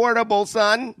affordable,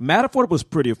 son. Mad affordable is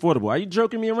pretty affordable. Are you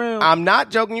joking me around? I'm not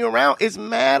joking you around. It's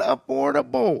mad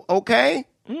affordable, okay?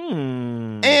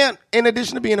 And in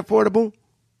addition to being affordable,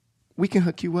 we can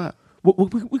hook you up. What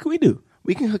can we do?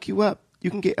 We can hook you up. You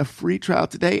can get a free trial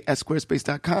today at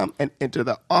squarespace.com and enter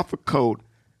the offer code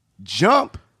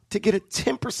JUMP to get a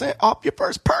 10% off your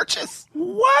first purchase.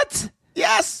 What?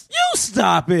 Yes. You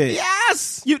stop it.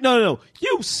 Yes. No.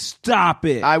 You stop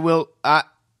it. I will.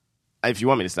 If you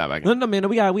want me to stop, I can. No, man.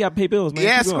 We got to pay bills, man.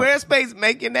 Yeah, Keep going. Squarespace.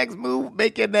 Make your next move.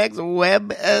 Make your next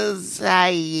website.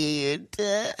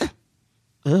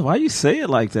 Why you say it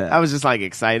like that? I was just like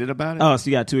excited about it. Oh, so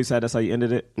you got too excited. That's how you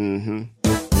ended it? Mm-hmm.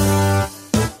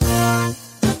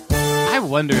 I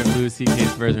wonder if Louis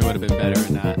C.K.'s version would have been better or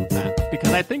not.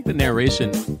 Because I think the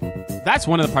narration, that's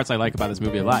one of the parts I like about this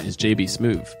movie a lot, is JB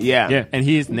Smoove. Yeah. And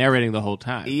he's narrating the whole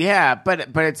time. Yeah, but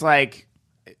it's like,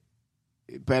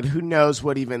 but who knows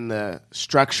what even the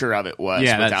structure of it was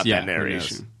without that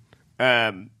narration.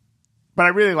 But I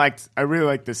really liked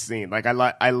this scene. Like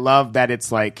I love that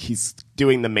it's like he's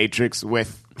doing the Matrix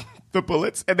with the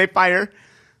bullets, and they fire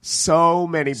so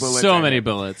many bullets. So many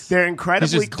bullets. They're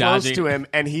incredibly close dodging. to him,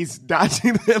 and he's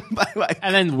dodging them by like,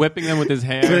 and then whipping them with his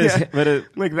hands.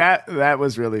 like that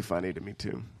was really funny to me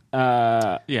too.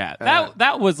 That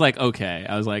was like okay.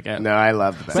 I was like, no, I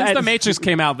loved that. Since the Matrix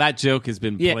came out, that joke has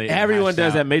been played. Yeah, everyone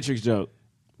does out. that Matrix joke.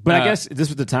 But I guess this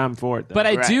was the time for it, though. But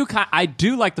I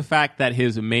do like the fact that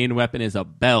his main weapon is a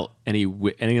belt, and he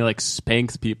like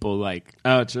spanks people like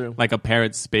true, like a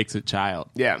parent spanks a child.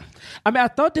 Yeah, I mean, I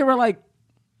thought they were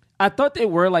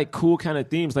like cool kind of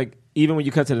themes. Like even when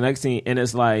you cut to the next scene, and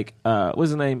it's like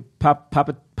what's his name,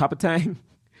 Papa Tang,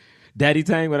 Daddy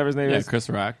Tang, whatever his name is. Yeah, Chris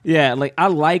Rock. Yeah, like I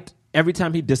liked every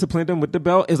time he disciplined him with the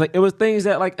belt. It's like it was things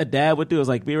that like a dad would do. It was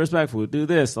like be respectful, do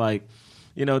this, like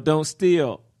don't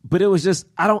steal. But it was just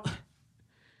I don't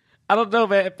know,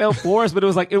 man. It felt forced, but it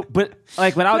was like but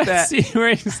like without that scene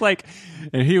where he's like,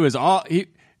 and he was all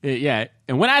yeah.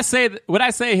 And when I say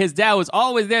his dad was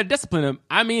always there to discipline him,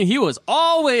 I mean he was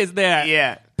always there.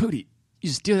 Yeah, Pootie,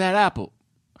 you steal that apple.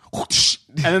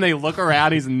 And then they look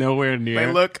around, he's nowhere near.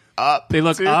 They look up. For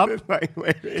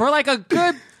like a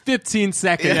good 15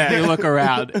 seconds. Yeah. You look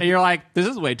around and you're like, this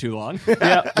is way too long.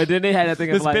 Yeah, but then they had that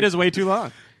thing of this like, bit is way too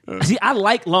long. See, I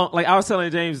like long. Like I was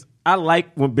telling James, I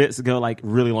like when bits go like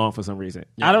really long for some reason.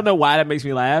 Yeah. I don't know why that makes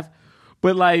me laugh,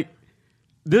 but like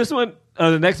this one,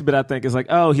 the next bit I think is like,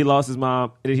 oh, he lost his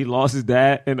mom and he lost his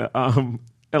dad, and the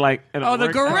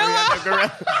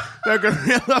gorilla. The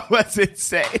gorilla was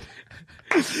insane.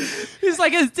 He's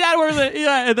like his dad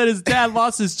and then his dad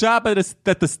lost his job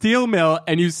at the steel mill,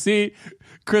 and you see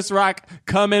Chris Rock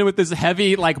come in with this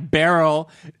heavy like barrel,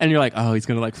 and you're like, oh, he's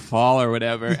gonna like fall or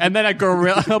whatever. And then a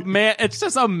gorilla man, it's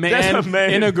just a man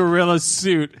in a gorilla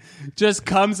suit, just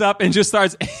comes up and just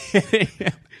starts hitting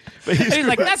him. And he's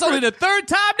like, that's only the third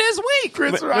time this week.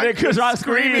 Chris Rock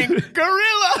screaming,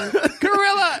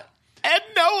 gorilla, and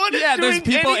no one. Yeah, there's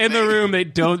people anything in the room. They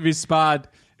don't respond,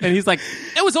 and he's like,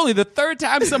 it was only the third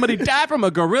time somebody died from a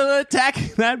gorilla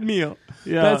attacking that mill,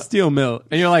 that steel mill.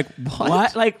 And you're like,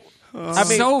 what? Like. I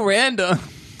mean, so random.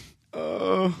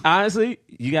 Honestly,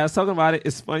 you guys talking about it.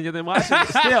 It's funnier than watching it.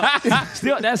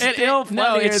 Still, that's still funnier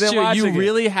no, it's than true. watching You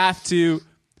really have to.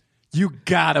 You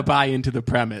gotta buy into the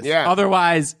premise. Yeah.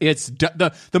 Otherwise, it's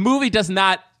the movie does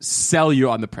not sell you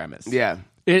on the premise. Yeah.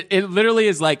 It literally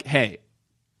is like, hey,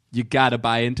 you gotta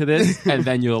buy into this, and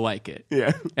then you'll like it.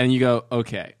 Yeah. And you go,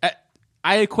 okay.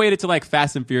 I equate it to like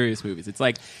Fast and Furious movies. It's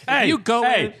like, Hey, you go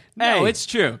in. No, hey. it's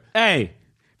true. Hey,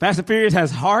 Fast and Furious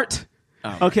has heart.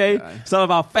 Okay, so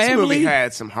about This family. movie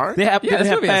had some heart. They have, Yeah, they this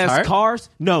have movie has fast heart. cars.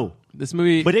 No, This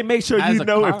movie, but they make sure has you a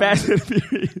know in car. Fast and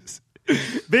Furious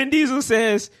Vin Diesel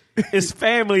says it's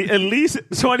family at least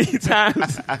 20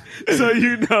 times, so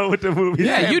you know what the movie.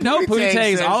 Yeah, is. you know Pootie Pootie Tang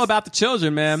Tang is says- all about the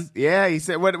children, man. Yeah, he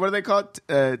said, what are they called?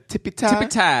 Tippy tie? Tippy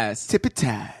ties. Tippy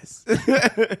ties.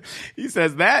 He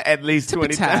says that at least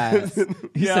 20 times.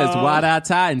 He says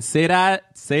 "Wadata" and "Say that."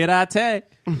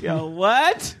 Yo,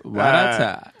 what?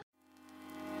 Wadata.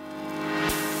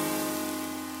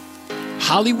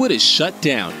 Hollywood is shut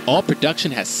down. All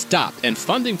production has stopped, and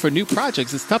funding for new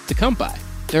projects is tough to come by.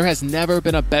 There has never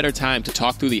been a better time to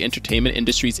talk through the entertainment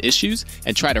industry's issues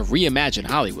and try to reimagine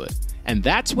Hollywood. And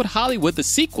that's what Hollywood the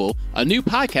Sequel, a new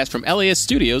podcast from LAS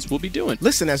Studios, will be doing.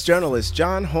 Listen as journalist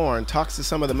John Horn talks to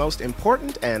some of the most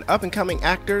important and up-and-coming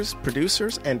actors,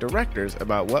 producers, and directors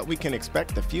about what we can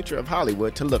expect the future of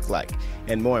Hollywood to look like,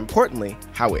 and more importantly,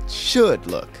 how it should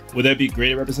look. Will there be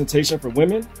greater representation for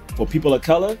women, for people of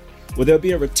color? Will there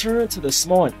be a return to the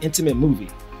small and intimate movie?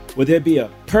 Will there be a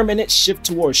permanent shift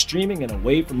towards streaming and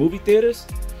away from movie theaters?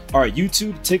 Are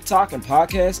YouTube, TikTok, and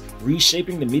podcasts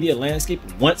reshaping the media landscape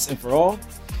once and for all?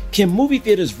 Can movie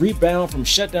theaters rebound from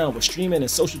shutdown with streaming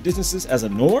and social distances as a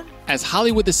norm? As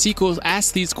Hollywood the Sequel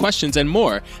asks these questions and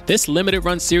more, this limited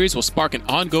run series will spark an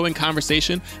ongoing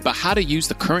conversation about how to use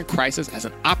the current crisis as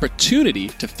an opportunity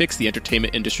to fix the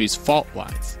entertainment industry's fault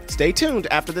lines. Stay tuned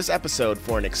after this episode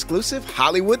for an exclusive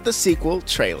Hollywood the Sequel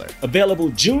trailer. Available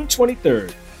June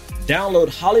 23rd. Download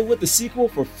Hollywood the Sequel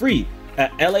for free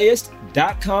at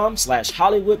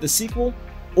LAist.com/Hollywood the Sequel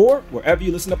or wherever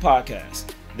you listen to podcasts.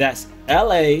 That's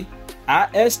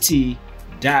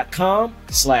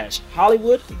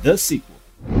LAIST.com/Hollywood the Sequel.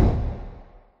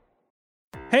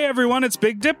 Hey everyone, it's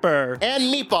Big Dipper. And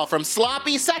Meatball from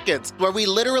Sloppy Seconds, where we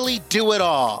literally do it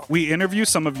all. We interview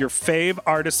some of your fave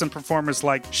artists and performers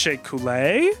like Shea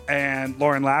Coulee and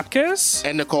Lauren Lapkus.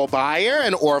 And Nicole Byer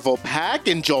and Orville Peck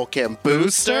and Joel Kim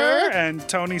Booster. And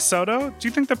Tony Soto. Do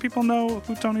you think that people know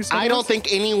who Tony Soto is? I don't think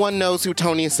anyone knows who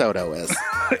Tony Soto is.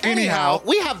 Anyhow,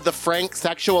 we have the frank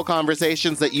sexual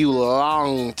conversations that you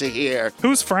long to hear.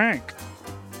 Who's Frank?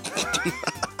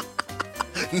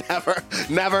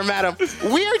 Never met him.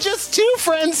 We're just two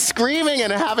friends screaming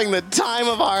and having the time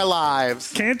of our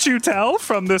lives. Can't you tell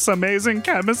from this amazing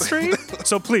chemistry?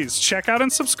 So please check out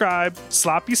and subscribe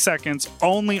Sloppy Seconds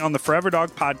only on the Forever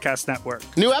Dog Podcast Network.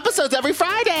 New episodes every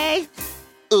Friday.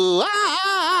 Ooh, ah.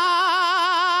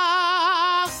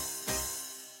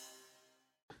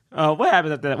 What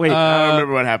happened after that? Wait, I don't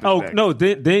remember what happened. oh next. no,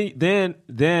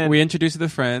 then We introduced the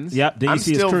friends. Yep. Then you I'm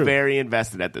see his still crew. very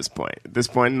invested at this point. At this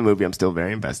point in the movie, I'm still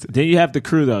very invested. Then you have the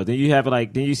crew though. Then you have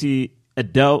then you see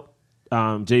adult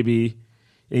JB,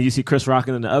 and you see Chris Rock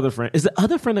and then the other friend. Is the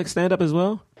other friend a stand up as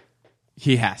well?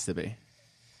 He has to be.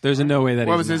 There's no way that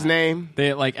What he's was his not. name?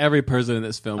 They every person in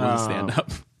this film was a stand-up.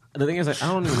 The thing is, I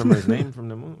don't even remember his name from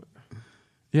the movie.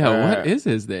 Yeah, what is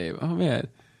his name? Oh man,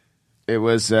 It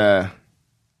was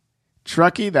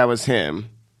Truckee. That was him.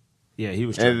 Yeah, he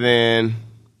was. And then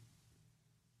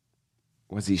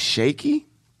was he Shaky?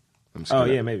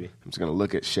 Maybe. I'm just gonna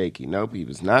look at Shaky. Nope, he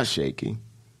was not Shaky.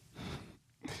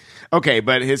 Okay,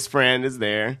 but his friend is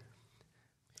there.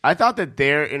 I thought that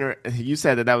you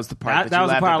said that was the part that you was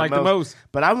the laughed part I at liked the most.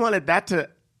 But I wanted that to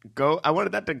go. I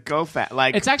wanted that to go fast.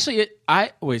 Like it's actually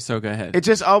wait. So go ahead. it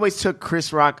just always took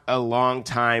Chris Rock a long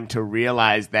time to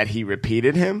realize that he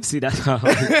repeated him. See, that's how.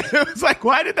 It was like,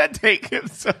 why did that take him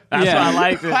so? That's Yeah. why I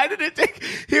liked it. Why did it take?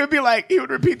 He would be like, he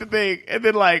would repeat the thing, and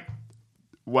then like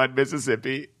 1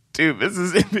 Mississippi, 2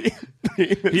 Mississippi, 3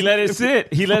 Mississippi, He let it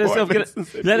sit. He let 4 himself get.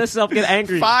 Mississippi, Let himself get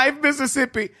angry. 5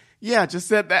 Mississippi. Yeah, just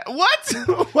said that. What?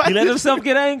 What? He let himself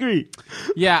get angry.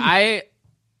 Yeah,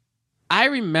 I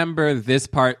remember this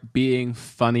part being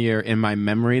funnier in my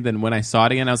memory than when I saw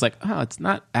it again. I was like, oh, it's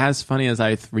not as funny as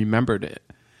I remembered it.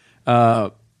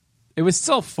 It was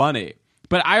still funny.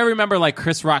 But I remember like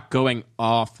Chris Rock going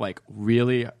off like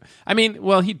really. I mean,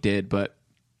 well, he did, but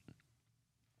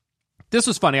this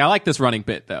was funny. I like this running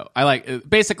bit though. I like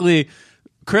basically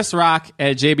Chris Rock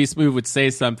and JB Smoove would say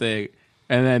something,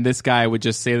 and then this guy would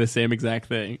just say the same exact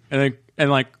thing, and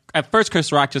like at first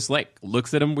Chris Rock just like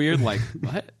looks at him weird, like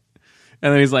what,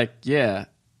 and then he's like, yeah,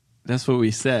 that's what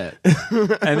we said,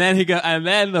 and then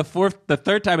the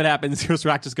third time it happens, Chris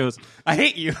Rock just goes, I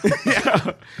hate you.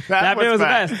 That bit was the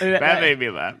best. That made me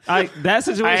laugh. That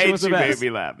situation I hate was the you best. made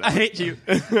me laugh. I hate you.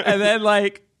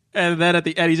 And then at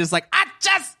the end, he's just like, I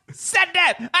just said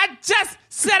that. I just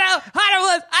said how hot it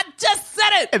was. I just said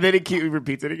it. And then he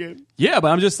repeats it again. Yeah,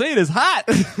 but I'm just saying it's hot.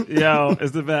 Yo,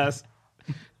 it's the best.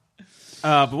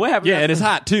 But what happened? Yeah, it is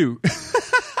hot too.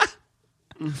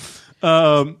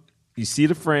 You see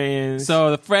the friends.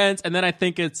 So the friends, and then I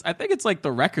think it's like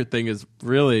the record thing is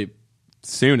really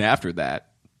soon after that.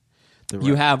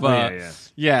 You have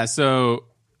so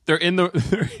they're in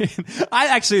the. I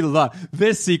actually love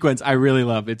this sequence. I really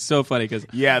love. It's so funny because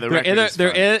they're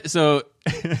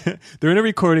in a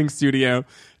recording studio,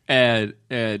 and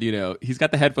he's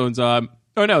got the headphones on.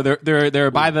 Oh no,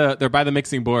 they're by the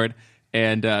mixing board,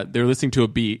 and they're listening to a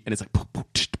beat, and it's like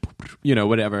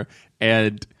whatever,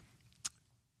 and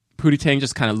Pootie Tang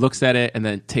just kind of looks at it and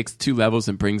then takes 2 levels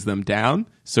and brings them down,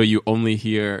 so you only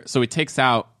hear. So it takes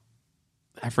out.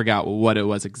 I forgot what it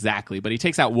was exactly, but he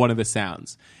takes out one of the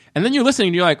sounds. And then you're listening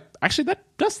and you're like, actually, that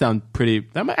does sound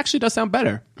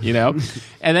better,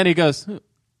 And then he goes, and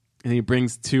he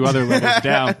brings 2 other levels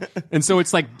down. And so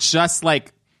it's like just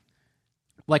like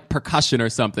percussion or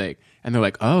something. And they're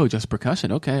like, oh, just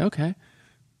percussion. Okay.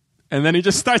 And then he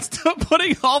just starts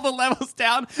putting all the levels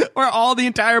down or all the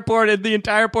entire board, and the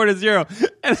entire board is 0.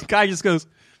 And the guy just goes,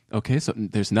 okay, so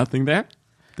there's nothing there?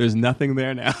 There's nothing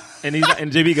there now. And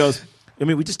JB goes, I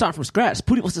mean, we just start from scratch.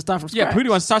 Pootie wants to start from scratch. Yeah, Pootie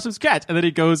wants to start from scratch. And then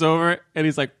he goes over and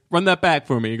he's like, run that back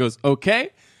for me. He goes, okay.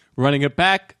 Running it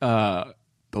back. The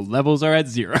levels are at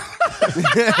 0.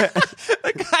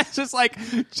 The guy's just like,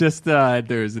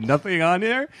 there's nothing on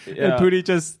here. Yeah. And Pootie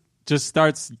just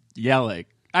starts yelling.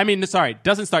 I mean, sorry,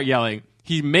 doesn't start yelling.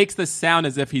 He makes the sound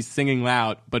as if he's singing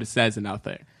loud, but it says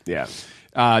nothing. Yeah.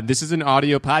 This is an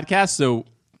audio podcast, so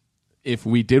if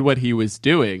we did what he was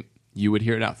doing, you would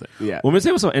hear nothing. Yeah. What was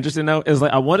so interesting though is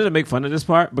like I wanted to make fun of this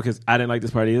part because I didn't like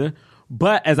this part either.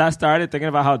 But as I started thinking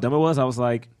about how dumb it was, I was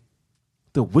like,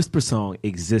 the whisper song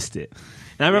existed.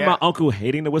 And I remember my uncle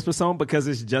hating the whisper song because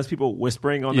it's just people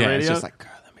whispering on the radio. It's just like,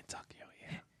 girl, let me talk to you.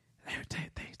 Let me tell you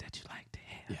things that you like to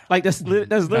hear. Yeah. Like that's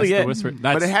literally it. Whisper.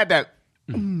 But it had that.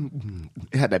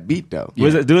 It had that beat though.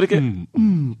 Yeah. Do it again.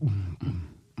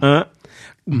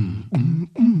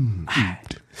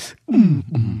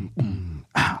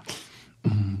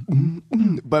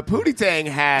 But Pootie Tang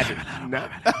had.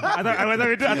 I thought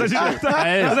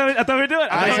we were doing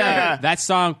it. That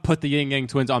song put the Yin Yang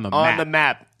Twins on the map. On the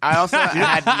map. I also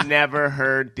had never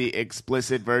heard the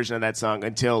explicit version of that song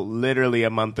until literally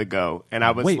a month ago, and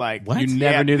I was like, "What? You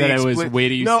never knew that it was Wait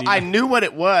Do You See?" No, I knew what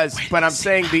it was, but I'm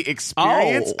saying the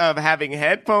experience of having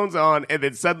headphones on, and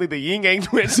then suddenly the Yin Yang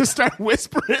Twins just start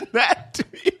whispering that to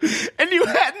you, and you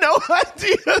had no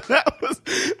idea that was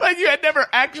like you had never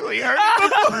actually heard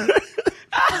it before.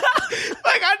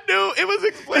 Like I knew it was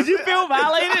explicit. Did you feel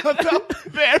violated? I felt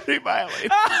very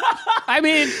violated. I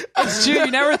mean, it's true.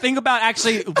 You never think about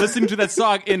actually listening to that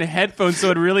song in headphones,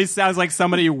 so it really sounds like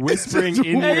somebody whispering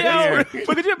in your ear.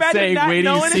 But could you imagine saying, not "Wait, do you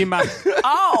knowing see my?"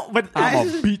 but I'm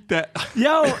gonna beat that.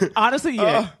 Yo, honestly,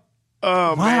 yeah.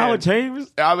 Oh wow, man, how it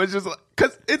changed. I was just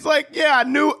because it's like, yeah, I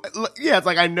knew. Yeah, it's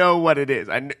like I know what it is.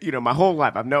 My whole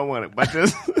life I've known it, but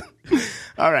just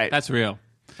all right. That's real.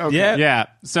 Okay. Yeah.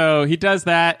 So he does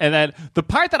that. And then the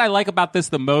part that I like about this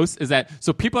the most is that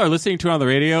so people are listening to it on the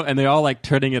radio and they all like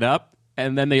turning it up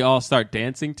and then they all start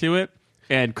dancing to it.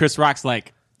 And Chris Rock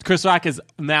is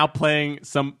now playing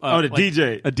some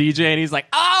DJ. A DJ, and he's like,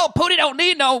 "Oh, Pootie don't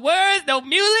need no words, no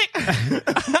music."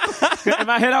 In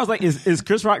my head, I was like, "Is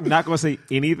Chris Rock not going to say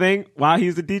anything while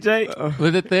he's the DJ?"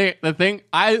 But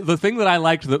the thing that I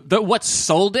liked, what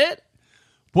sold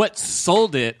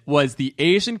it was the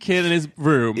Asian kid in his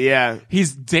room. Yeah.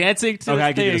 He's dancing to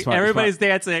this thing. Everybody's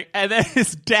dancing. And then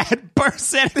his dad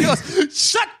bursts in and he goes,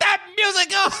 "Shut that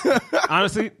music off!"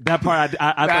 Honestly, that part,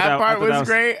 I that part was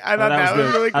great. I thought that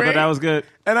was really great. I thought that was good.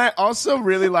 And I also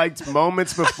really liked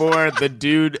moments before the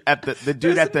dude at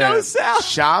the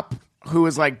shop who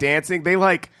was like dancing. They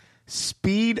like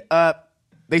sped up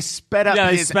his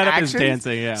actions.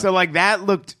 Dancing. Yeah. So like that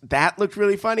looked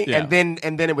really funny. Yeah.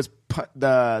 And then it was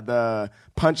the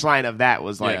punchline of that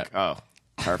was like, oh,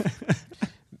 perfect.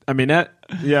 I mean they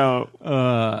did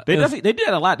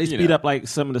that a lot. They speed up like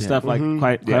some of the stuff like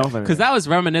quite often because that was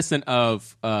reminiscent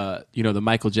of the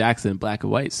Michael Jackson Black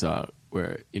and White song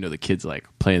where the kid's like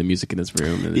playing the music in his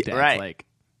room and the dad's like,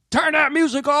 "Turn that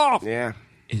music off." Yeah,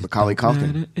 Macaulay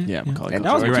Culkin. Yeah, Macaulay Culkin.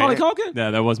 That was Macaulay Culkin.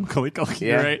 Yeah, that was Macaulay Culkin. Yeah.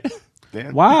 You're right.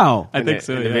 Yeah. Wow, I think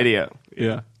so. In the video,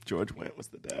 yeah, George Wendt was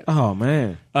the dad. Oh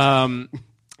man.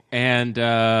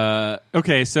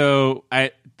 Okay, so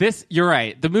you're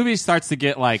right. The movie starts to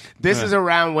get like this is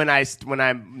around when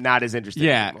I'm not as interested.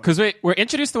 Yeah, because we're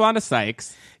introduced to Wanda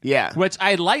Sykes. Yeah, which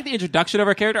I like the introduction of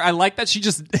her character. I like that she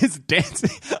just is dancing.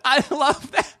 I love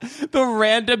that the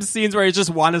random scenes where it's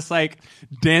just Wanda Sykes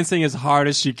dancing as hard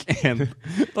as she can.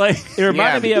 Like it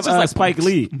reminded me of like Spike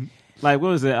Lee. Like what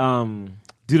was it?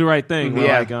 Do the Right Thing.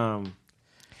 Yeah. Like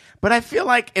But I feel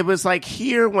like it was like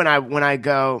here when I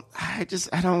go, I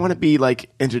don't want to be like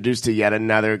introduced to yet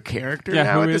another character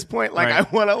now at this point. Like I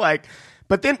want to like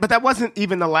But that wasn't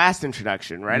even the last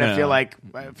introduction, right? No. I feel like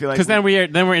because then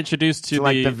we're introduced to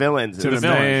like the villains. To in the this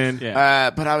villain. movie.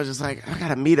 Yeah. But I was just like, I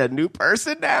gotta meet a new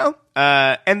person now.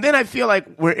 And then I feel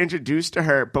like we're introduced to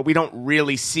her, but we don't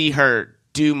really see her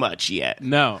do much yet.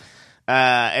 No.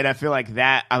 And I feel like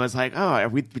that. I was like, oh, are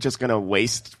we just gonna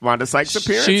waste Wanda Sykes'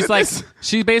 appearance?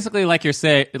 She's basically like you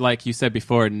said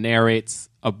before, narrates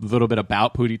a little bit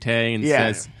about Pootie Tang and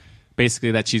says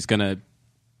basically that she's gonna,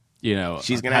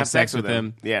 she's gonna have sex with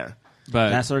him. Yeah, but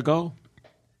that's her goal.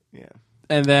 Yeah.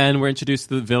 And then we're introduced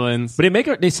to the villains. But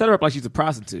they set her up like she's a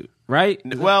prostitute, right?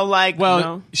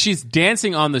 She's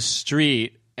dancing on the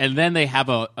street, and then they have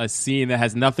a scene that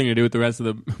has nothing to do with the rest of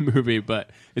the movie,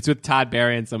 but it's with Todd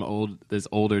Barry and this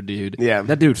older dude. Yeah.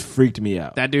 That dude freaked me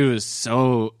out. That dude was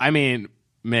so,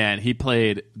 man, he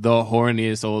played the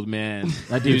horniest old man.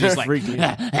 That dude just freaked me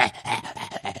out.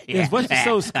 His voice was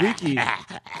so squeaky.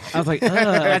 I was like,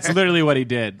 that's literally what he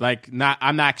did.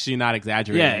 I'm actually not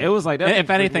exaggerating. Yeah, it was like that. If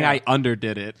anything, I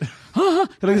underdid it.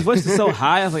 His voice is so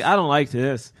high. I was like, I don't like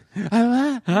this.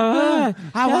 I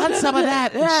want some of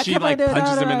that. And she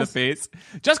punches him in the face.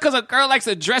 Just because a girl likes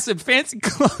to dress in fancy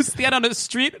clothes, stand on the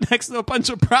street next to a bunch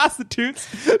of prostitutes,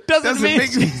 doesn't mean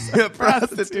she's a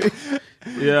prostitute.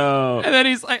 Yo. And then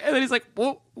he's like,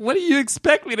 well, what do you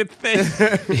expect me to think?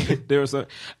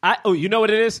 You know what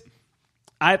it is?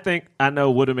 I think I know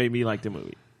what would have made me like the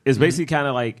movie. It's basically kind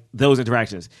of like those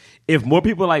interactions. If more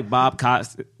people like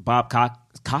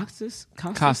Costas,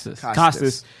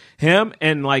 him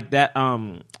and like that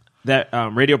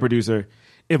radio producer,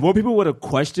 if more people would have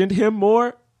questioned him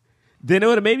more, then it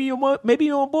would have maybe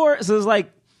you on board. So it's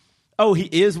like, oh, he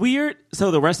is weird.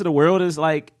 So the rest of the world is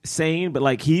like sane, but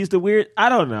like he's the weird. I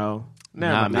don't know.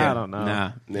 I don't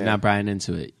know. Not buying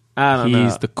into it. I don't know.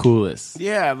 He's the coolest.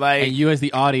 Yeah, like, and you as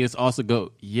the audience also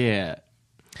go, yeah.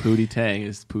 Pootie Tang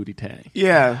is Pootie Tang.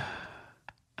 Yeah.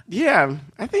 Yeah.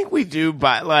 I think we do,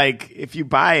 but like if you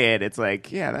buy it, it's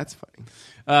like, yeah, that's funny.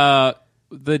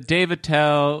 The David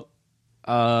Tell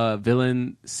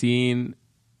villain scene,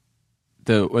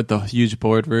 with the huge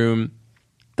boardroom,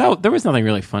 there was nothing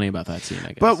really funny about that scene,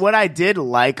 I guess. But what I did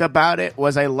like about it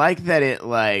was I like that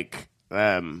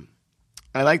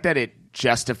it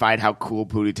justified how cool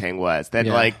Pootie Tang was.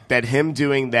 That him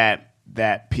doing that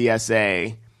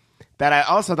PSA. That I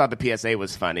also thought the PSA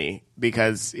was funny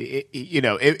because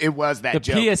it was that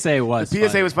joke. The PSA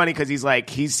was funny because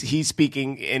he's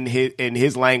speaking in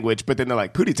his language, but then they're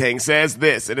like, Pootie Tang says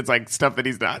this, and it's like stuff that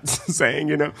he's not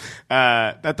saying.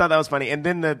 I thought that was funny, and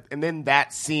then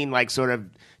that scene like sort of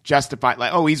justified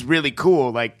like, oh, he's really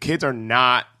cool. Like kids are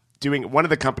not doing. One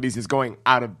of the companies is going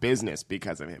out of business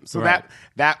because of him. So right.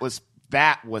 that was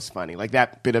funny. Like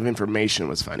that bit of information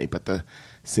was funny, but the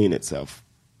scene itself,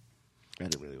 I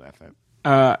didn't really laugh at.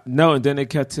 No, and then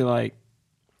it cut to like,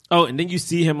 and then you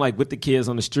see him like with the kids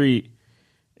on the street,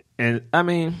 and I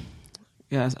mean,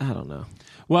 guys, I don't know.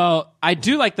 Well, I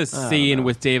do like the scene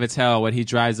with David Tell when he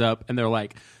drives up and they're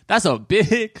like, "That's a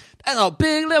big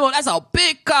limo, that's a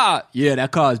big car." Yeah,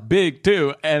 that car is big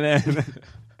too. And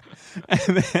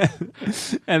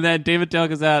then David Tell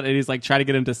goes out and he's like trying to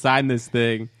get him to sign this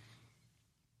thing.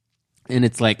 And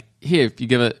it's like, here, if you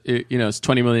give it's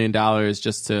 $20 million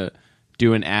just to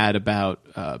do an ad about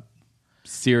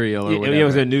cereal or whatever. It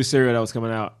was a new cereal that was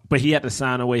coming out, but he had to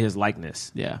sign away his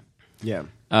likeness. Yeah. Yeah.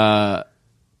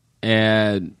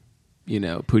 And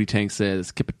Pootie Tang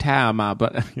says, "Keep a tie on my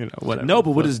butt," whatever. No,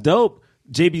 but what is dope?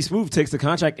 JB Smooth takes the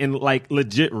contract and like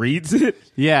legit reads it.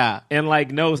 Yeah, and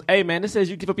like knows, hey man, this says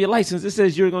you give up your license. This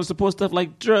says you're going to support stuff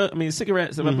like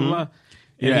cigarettes, and blah blah blah.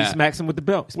 And he smacks him with the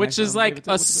belt, which is like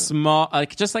a small,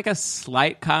 like just like a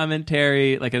slight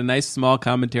commentary, like a nice small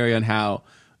commentary on how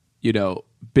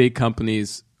big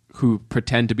companies who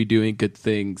pretend to be doing good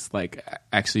things like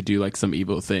actually do like some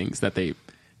evil things that they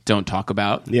don't talk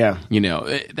about. Yeah.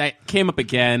 That came up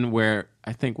again where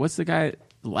I think, what's the guy?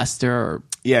 Lester or...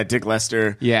 Yeah, Dick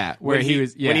Lester. Yeah. When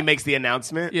he makes the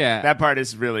announcement. Yeah. That part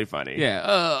is really funny.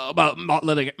 Yeah. About malt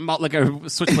liquor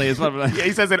switchblades. Yeah,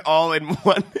 he says it all in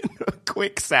one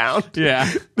quick sound.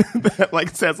 Yeah. That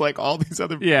like says like all these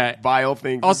other vile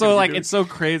things. Also, like, it's so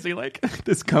crazy. Like,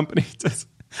 this company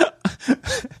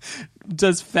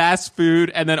does fast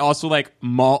food and then also like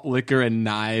malt liquor and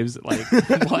knives. Like,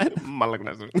 what? Malt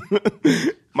liquor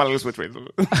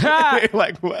switchblades.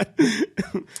 Like, what?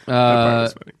 That part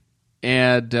was funny.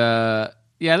 And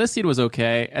this scene was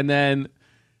okay. And then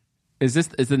and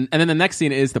then the next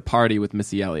scene is the party with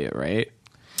Missy Elliott, right?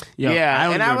 Yeah, I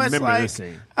don't and I was remember like, this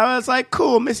scene. I was like,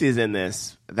 cool, Missy's in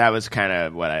this. That was kind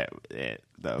of what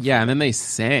though. Yeah, and then they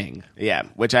sang. Yeah,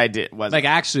 which I did. Was Like,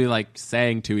 actually, like,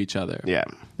 sang to each other. Yeah.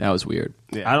 That was weird.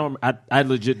 Yeah. I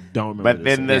legit don't remember. But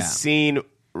then the Yeah. scene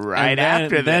right And then-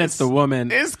 after this. then it's the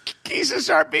woman. Is Keisha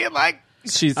Sharp being like,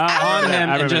 She's I on remember him that. I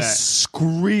and remember just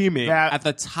screaming That at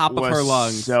the top of was her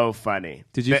lungs. so funny.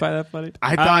 Did you find that funny?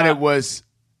 I thought it was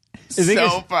think so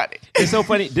it's- funny. It's so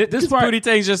funny. This part, Pootie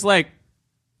Tang's just like,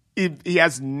 He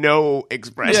has no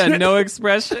expression. yeah, no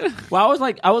expression. well, I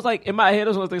was like, in my head, I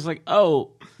was one of those things like,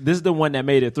 oh, this is the one that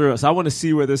made it through. So I want to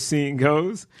see where this scene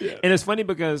goes. Yeah. And it's funny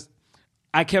because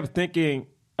I kept thinking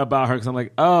about her because I'm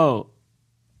like, oh,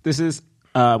 this is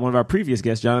one of our previous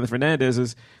guests, Jonathan Fernandez,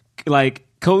 is like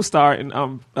co-star in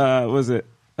was it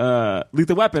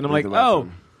Lethal Weapon? I'm Lethal like, oh,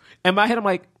 Weapon. in my head, I'm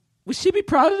like, would she be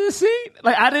proud of this scene?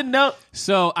 Like, I didn't know.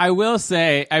 So I will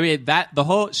say, I mean,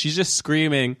 she's just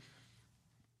screaming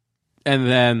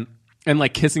and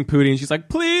like kissing Pootie, and she's like,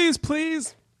 please,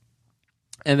 please.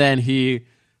 And then he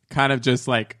kind of just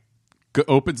like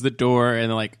opens the door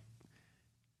and like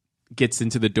gets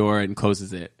into the door and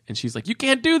closes it. And she's like, you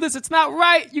can't do this. It's not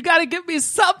right. You got to give me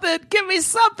something. Give me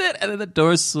something. And then the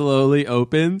door slowly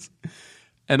opens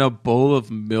and a bowl of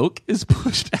milk is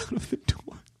pushed out of the door.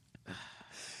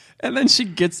 And then she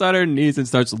gets on her knees and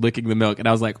starts licking the milk. And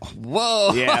I was like,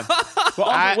 whoa. Yeah. But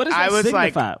also, what does that I was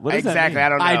signify? like, What does that exactly. mean? I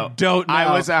don't know. I don't know.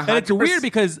 I was 100%. And it's weird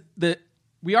because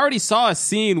we already saw a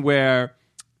scene where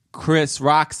Chris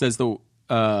Rock says the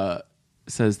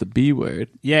B word.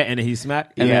 Yeah, and then he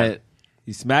smacks him.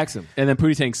 And then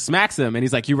Pootie Tang smacks him, and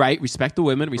he's like, "You're right. Respect the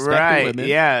women. Respect the Right. women."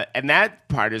 Yeah. And that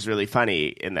part is really funny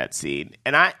in that scene.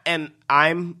 I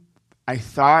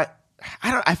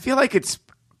feel like it's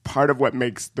part of what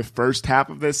makes the first half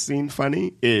of this scene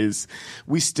funny is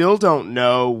we still don't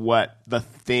know what the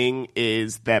thing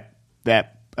is that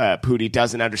Pootie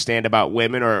doesn't understand about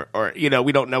women, or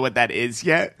we don't know what that is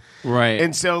yet. Right.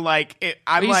 And so like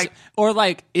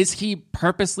is he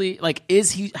purposely like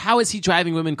how is he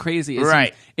driving women crazy?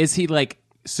 Is he like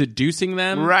seducing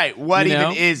them? Right. What You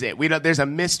know? even is it? We don't. There's a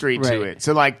mystery to Right. it.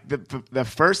 So like the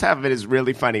first half of it is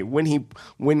really funny. When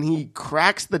he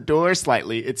cracks the door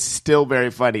slightly, it's still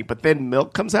very funny. But then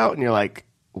milk comes out, and you're like,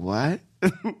 what? Do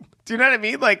you know what I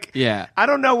mean? Like, Yeah. I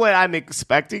don't know what I'm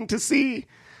expecting to see,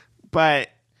 but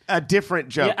a different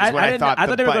joke is what I thought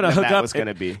they were going to hook up was going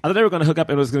to be. I thought they were going to hook up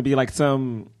and it was going to be like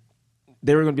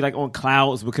they were going to be like on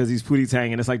clouds because he's Pootie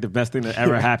Tang and it's like the best thing that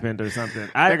ever happened or something.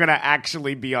 They're going to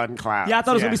actually be on clouds. Yeah, I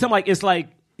thought it was going to be something like, it's like,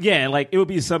 yeah, like it would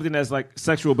be something that's like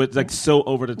sexual, but like so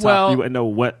over the top Well, you wouldn't know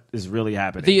what is really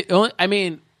happening.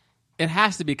 It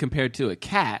has to be compared to a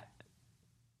cat,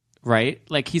 right?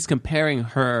 Like he's comparing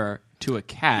her to a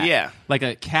cat. Yeah. Like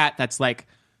a cat that's like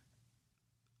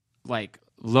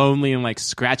lonely and like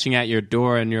scratching at your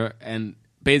door and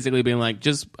basically being like,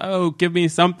 just give me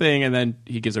something, and then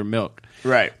he gives her milk.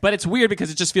 Right. But it's weird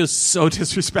because it just feels so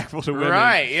disrespectful to women.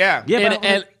 Right. Yeah.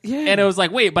 Yeah, And it was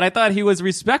like, wait, but I thought he was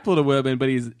respectful to women,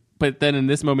 but then in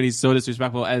this moment he's so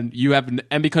disrespectful, and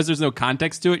because there's no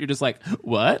context to it, you're just like,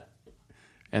 what?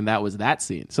 And that was that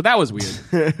scene. So that was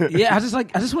weird. Yeah, I just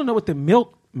want to know what the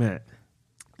milk meant.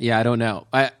 Yeah, I don't know.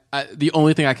 I the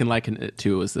only thing I can liken it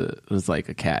to was like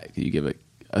a cat. You give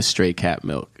a stray cat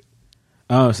milk.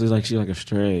 Oh, so it's like she's like a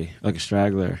stray, like a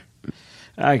straggler.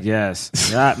 I guess.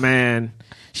 That man,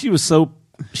 she's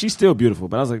still beautiful,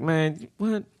 but I was like, man,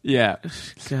 what? Yeah.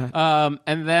 God.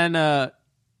 And then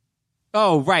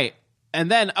right.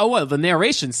 And then the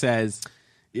narration says,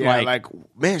 Yeah. Like,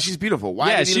 man, she's beautiful.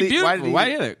 Why? yeah, did he she's leave- beautiful. Why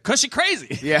did he- Why? Because she's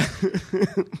crazy. Yeah.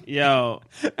 Yo,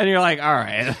 And you're like, all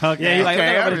right, okay. Yeah, you're like, Okay,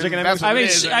 I'm I gonna mean, drink an that's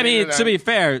episode. what it is. To be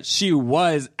fair, she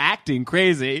was acting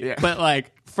crazy, Yeah. but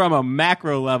like from a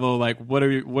macro level, like what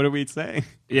are we saying?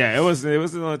 yeah, it was a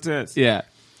little intense. Yeah.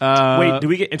 Wait, do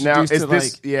we get Now, introduced is to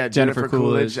this? like? Yeah, Jennifer Jennifer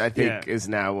Coolidge. Coolidge. I think Yeah. is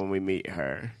now when we meet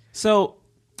her. So,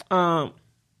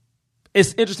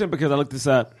 it's interesting because I looked this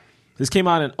up. This came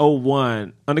out in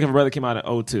 01. Undercover Brother came out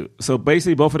in 02. So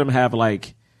basically, both of them have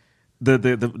like the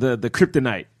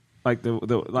kryptonite, like the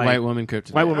like White woman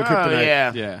kryptonite. White woman kryptonite.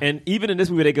 yeah. Yeah. And even in this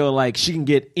movie, they go like, she can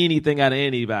get anything out of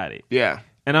anybody. Yeah.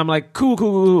 And I'm like,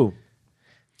 cool.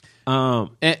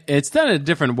 It's done in a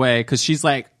different way because she's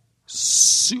like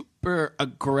super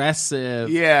aggressive.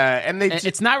 Yeah, and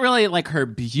It's not really like her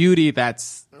beauty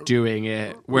that's doing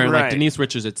it. Where like Right. Denise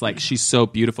Richards, it's like she's so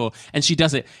beautiful and she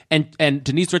does it. And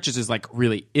Denise Richards is like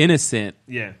really innocent.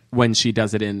 Yeah. When she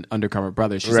does it in Undercover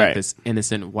Brother, she's Right. like this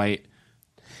innocent white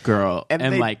girl, and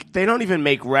they, like they don't even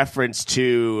make reference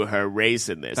to her race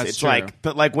in this. That's It's true. like,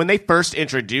 but like when they first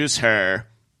introduce her,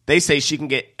 they say she can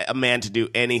get a man to do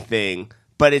anything,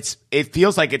 but it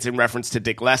feels like it's in reference to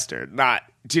Dick Lester, not.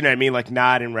 Do you know what I mean? Like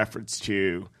not in reference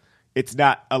to, it's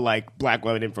not a like black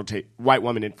woman white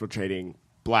woman infiltrating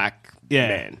black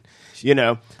men. You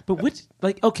know, but which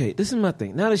okay, this is my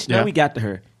thing. Now we got to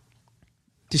her.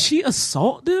 Did she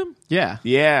assault them? Yeah.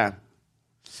 Yeah.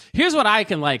 Here's what I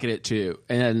can liken it to,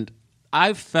 and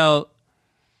I've felt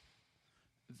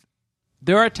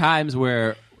there are times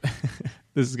where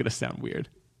this is gonna sound weird,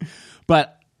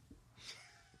 but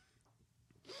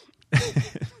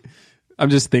I'm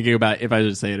just thinking about if I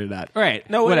should say it or not. All right,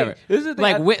 no, whatever. This is the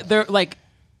thing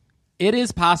it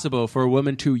is possible for a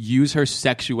woman to use her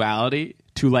sexuality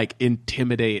to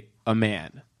intimidate a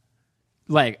man.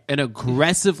 Like an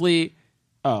aggressively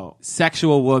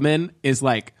sexual woman is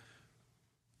like,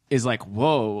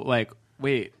 whoa,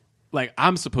 wait,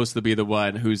 I'm supposed to be the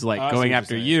one who's going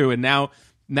after you, and now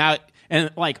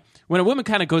and when a woman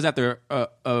kind of goes after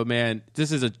a man,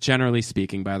 this is generally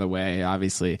speaking, by the way,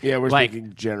 obviously. Yeah, we're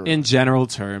speaking in general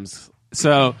terms.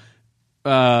 So,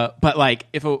 but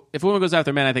if a woman goes after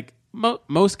a man, I think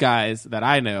most guys that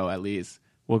I know at least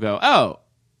will go, oh,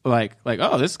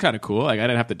 oh, this is kind of cool. I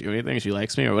didn't have to do anything. She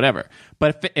likes me or whatever.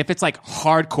 But if it's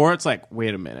hardcore, it's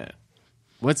wait a minute,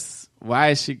 why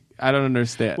is she? I don't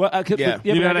understand. Well, you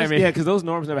know what I mean? Yeah, because those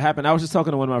norms never happen. I was just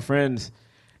talking to one of my friends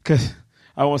because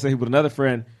I won't say he, but another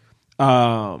friend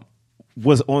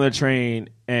was on the train,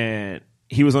 and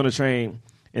he was on the train,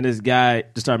 and this guy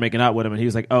just started making out with him, and he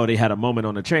was like, "Oh, they had a moment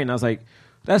on the train." And I was like,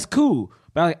 "That's cool,"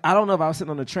 but I don't know if I was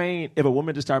sitting on the train, if a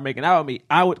woman just started making out with me,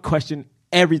 I would question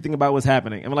everything about what's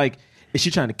happening. I'm like, is she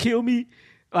trying to kill me?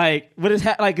 What is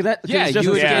that? Yeah,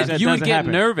 you would get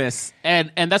nervous,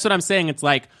 and that's what I'm saying. It's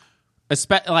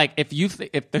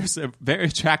if there's a very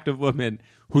attractive woman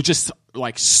who just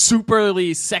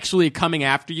superly sexually coming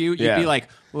after you, you'd be like,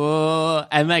 oh,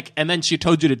 and then she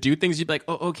told you to do things, you'd be like,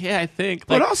 oh, okay, I think.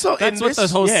 But also, that's what the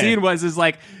whole scene was. Is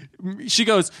she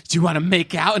goes, do you want to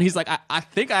make out? And he's like, I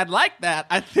think I'd like that.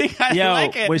 I think I'd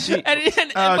like it.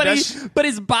 But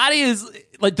his body is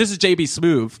this is JB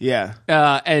Smoove. Yeah.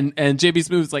 And JB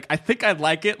Smoove's I think I'd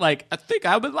like it. I think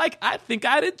I would I think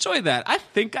I'd enjoy that. I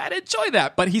think I'd enjoy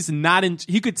that. But he's not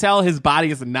he could tell his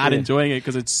body is not enjoying it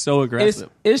because it's so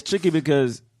aggressive. It's tricky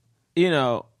because,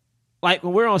 when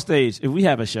we're on stage, if we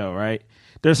have a show, right,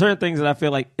 there's certain things that I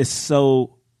feel like is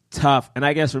so tough. And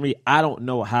I guess for me, I don't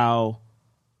know how,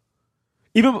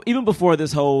 even before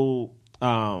this whole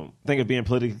thing of being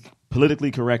politically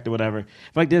correct or whatever,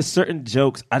 there's certain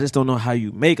jokes I just don't know how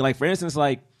you make. For instance,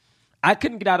 I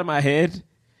couldn't get out of my head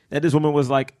that this woman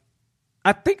was I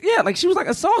think, she was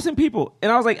assaulting people.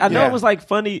 And I was I know it was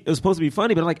funny, it was supposed to be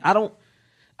funny, but I don't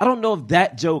know if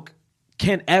that joke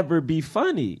can ever be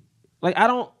funny. I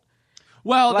don't.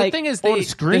 Well, the thing is,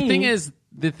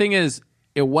 the thing is,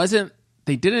 it wasn't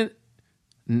that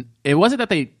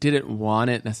they didn't want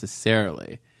it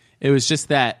necessarily. It was just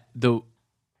that the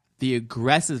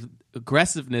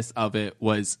aggressiveness of it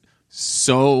was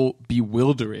so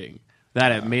bewildering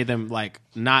that it made them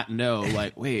not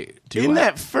know. Wait,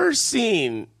 that first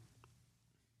scene,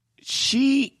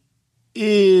 she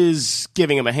is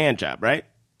giving him a hand job, right?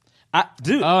 I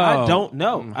don't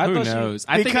know. Who knows?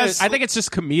 I think it's just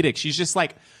comedic. She's just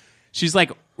riding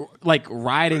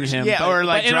him, or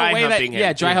dry humping him.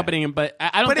 Yeah, dry humping him. But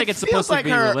I don't think it's supposed to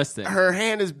be realistic. Her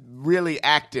hand is really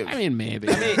active. I mean, maybe.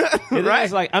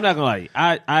 Right? I'm not gonna lie.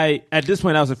 I at this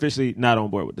point I was officially not on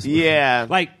board with this movie. Yeah.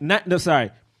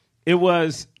 It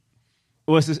was.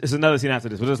 It's another scene after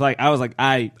this, but it's I was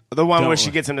the one where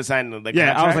she gets him to sign the contract.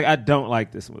 Yeah, I was I don't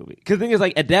like this movie. Because the thing is,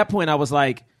 at that point I was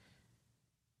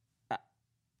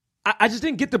I just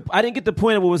didn't get the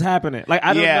point of what was happening.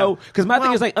 I don't know, because my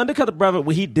thing is Undercover Brother,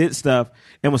 when he did stuff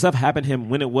and when stuff happened to him,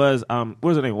 when it was what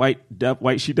was her name, White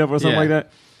Sheet Devil or something like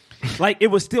that. It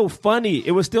was still funny.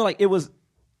 It was still it was.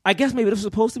 I guess maybe this was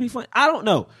supposed to be funny. I don't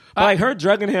know, but her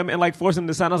drugging him and forcing him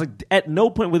to sign, I was at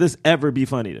no point would this ever be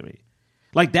funny to me.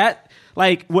 That.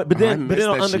 What? But then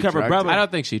on Undercover Brother, I don't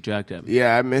think she drugged him.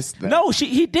 Yeah, I missed that. No,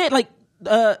 he did. JB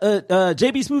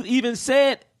Smoove even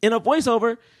said in a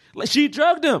voiceover, she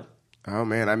drugged him. Oh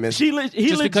man, I missed. She lit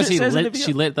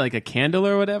a candle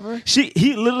or whatever.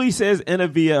 He literally says in a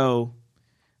VO,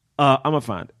 "I'm gonna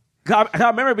find it." I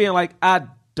remember being I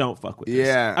don't fuck with this.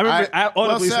 Yeah, I remember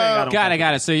audibly saying, "I don't."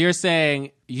 Got it. So you're saying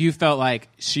you felt like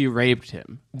she raped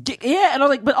him? Yeah, and I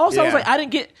was but also I was I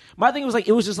didn't get. My thing was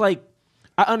it was just I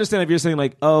understand if you're saying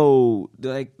the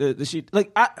she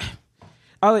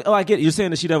I was I get it. You're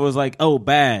saying the she devil was oh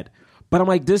bad, but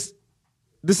I'm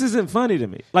this isn't funny to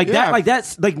me.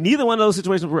 That's neither one of those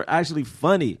situations were actually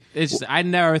funny. It's just, I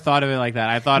never thought of it like that.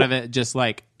 I thought of it just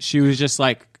she was just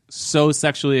so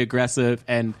sexually aggressive,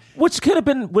 and which could have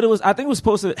been what it was. I think it was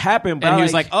supposed to happen. But and he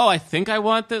was like, "Oh, I think I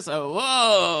want this." Oh,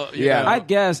 whoa, Yeah. I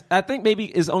guess. I think maybe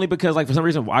it's only because like for some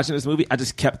reason watching this movie, I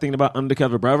just kept thinking about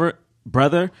Undercover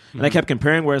Brother, and I kept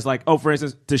comparing. Where it's like, oh, for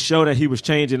instance, to show that he was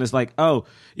changing, it's like, oh,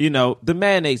 the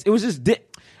mayonnaise. It was just.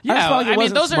 Yeah, I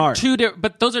mean, those smart. are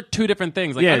those are two different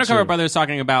things. Like Undercover Brother is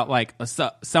talking about like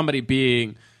somebody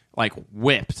being like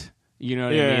whipped. You know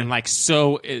what I mean? Like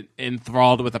so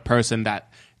enthralled with a person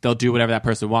that they'll do whatever that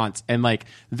person wants. And like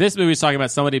this movie is talking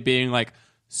about somebody being like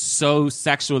so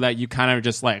sexual that you kind of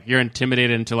just like you're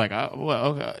intimidated into like, oh, well,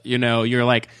 okay. You're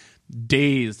like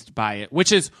dazed by it,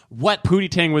 which is what Pootie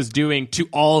Tang was doing to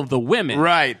all of the women.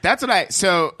 Right. That's what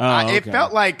it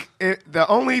felt like the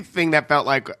only thing that felt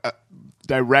like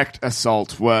direct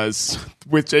assault was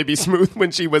with JB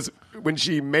Smoove when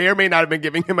she may or may not have been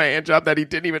giving him a hand job that he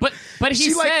didn't even. But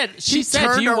she said,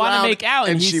 "Do you want to make out?"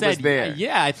 And he she said, was there.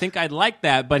 "Yeah, I think I'd like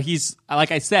that." But he's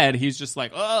like I said, he's just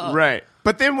like, "Oh, right."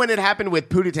 But then when it happened with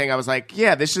Pootie Tang, I was like,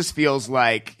 "Yeah, this just feels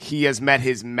like he has met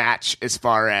his match as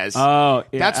far as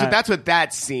that's what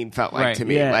that scene felt like to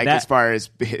me. Yeah, like as far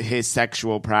as his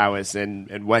sexual prowess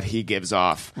and what he gives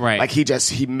off. Right. Like he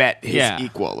met his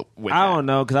equal with. I don't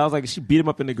know because I was like, she beat him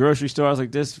up in the grocery store. I was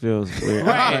like, this feels weird.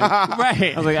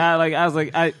 right." I was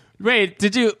like, wait,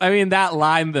 did you? I mean, that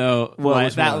line though.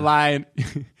 Line?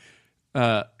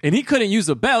 And he couldn't use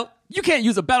a belt. You can't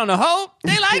use a belt on a hoe.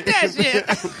 They like that shit.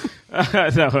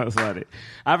 That was funny.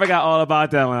 I forgot all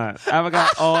about that line.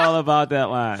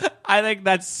 I think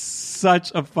that's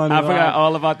such a funny line. I forgot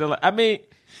all about that line. I mean,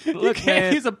 look, you can't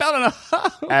man. use a belt on a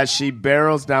hoe. As she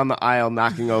barrels down the aisle,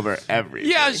 knocking over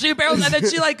everything. Yeah, she barrels, and then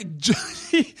she like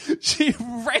she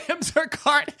rams her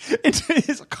cart into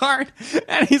his cart,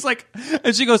 and he's like,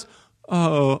 and she goes,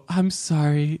 "Oh, I'm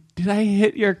sorry. Did I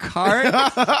hit your cart?"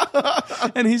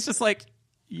 And he's just like,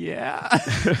 "Yeah."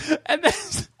 and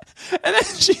then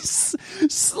she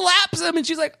slaps him, and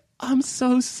she's like, "I'm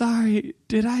so sorry.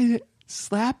 Did I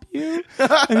slap you?"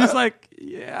 And he's like,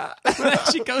 "Yeah." And then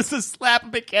she goes to slap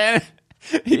him again.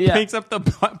 He picks up the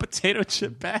potato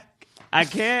chip bag. I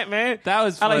can't, man. That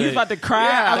was funny. I like, he's about to cry.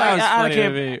 Yeah, I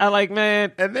can't. I like,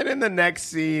 man. And then in the next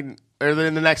scene, or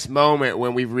in the next moment,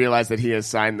 when we realize that he has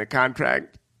signed the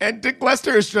contract, and Dick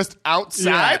Lester is just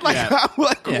outside,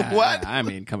 what? I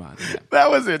mean, come on. Yeah.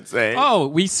 That was insane. Oh,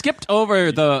 we skipped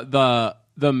over the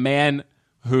man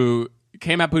who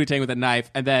came at Pootie Tang with a knife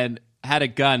and then had a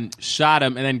gun, shot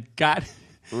him, and then got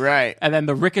right. And then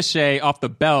the ricochet off the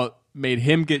belt made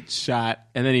him get shot,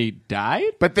 and then he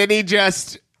died. But then he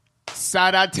just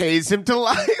Sadates him to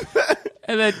life.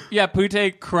 And then Pootie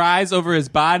Tang cries over his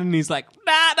body, and he's like,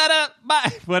 nah,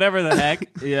 bye, whatever the heck.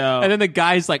 Yeah. And then the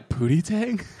guy's like, Pootie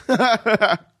Tang?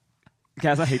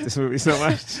 Guys, I hate this movie so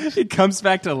much. He comes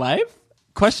back to life?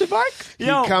 Question mark?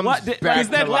 Yo, he comes back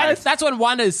to life. That's when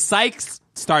Wanda Sykes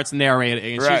starts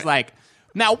narrating, and she's like,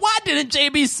 now why didn't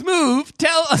JB Smoove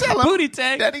tell Pootie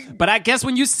Tang? But I guess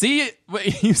when you see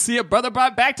a brother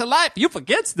brought back to life, you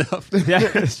forget stuff. Yeah,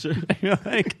 that's true. You're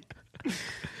like,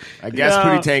 I guess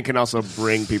Pootie Tang can also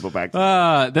bring people back.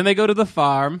 Then they go to the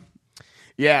farm.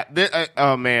 Yeah.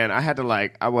 Oh man, I had to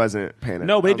I wasn't paying attention.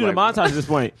 No, but they do the montage at this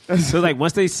point. So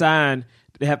once they sign,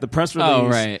 they have the press release. Oh,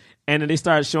 right. And then they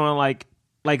start showing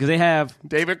cause they have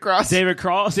David Cross in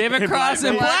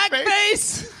blackface.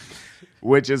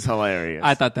 Which is hilarious.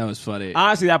 I thought that was funny.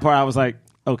 Honestly, that part I was like,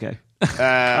 okay.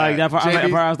 That part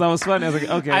I thought was funny. I was like,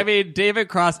 okay. I mean, David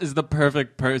Cross is the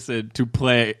perfect person to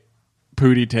play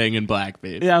Pootie Tang in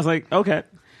blackface. Yeah, I was like, okay.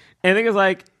 And I think it's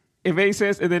like, it makes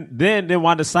sense. And then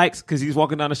Wanda Sykes, because he's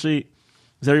walking down the street,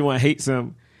 because everyone hates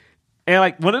him.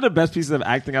 And one of the best pieces of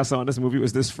acting I saw in this movie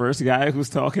was this first guy who's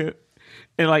talking.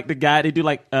 And the guy, they do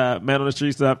Man on the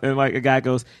Street stuff. And a guy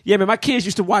goes, yeah, man, my kids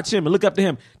used to watch him and look up to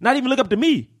him. Not even look up to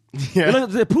me. Yeah. They look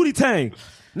up to Pootie Tang.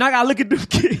 Now I gotta look at them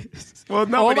kids. Well,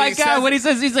 no. Oh my God! When he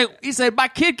said, my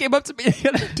kid came up to me the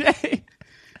other day,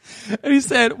 and he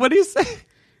said, what did he say?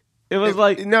 It was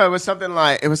it was something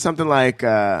like,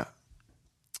 oh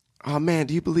man,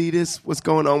 do you believe this? What's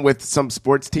going on with some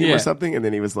sports team or something? And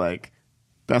then he was like,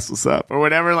 that's what's up, or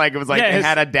whatever. It was like they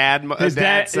had a dad moment. The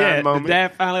dad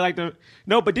finally liked him.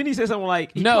 No, but then he said something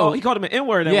like, he called him an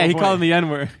N-word. Yeah, he called him the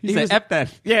N-word. He said, F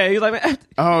that. Yeah, he was like, man, F.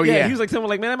 Oh yeah. He was like, something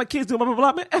like, man, my kids doing blah blah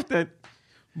blah, man, F that.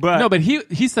 But no, but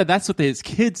he said that's what his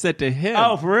kid said to him.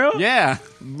 Oh, for real? Yeah,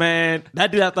 man,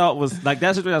 that dude I thought was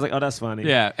that's what I was like, oh, that's funny.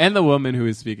 Yeah, and the woman who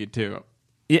was speaking too.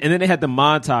 Yeah, and then they had the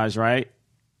montage, right,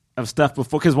 of stuff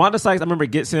before, because Wanda Sykes, I remember,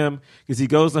 gets him because he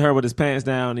goes to her with his pants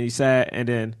down and he's sad, and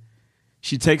then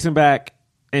she takes him back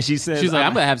and she says, she's like,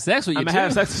 I'm gonna have sex with you. I'm gonna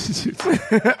have sex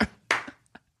with you.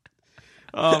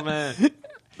 Oh man,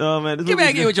 Oh man, this Get back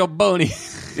movie's here with your bony.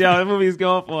 Yo, the movie's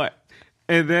going for it.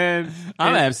 And then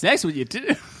I'm gonna have sex with you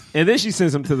too. And then she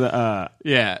sends him to the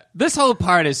Yeah, this whole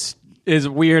part is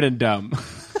weird and dumb.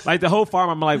 like the whole farm.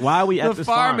 I'm like, why are we at The this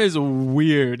farm is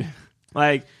weird.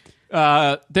 like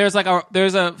There's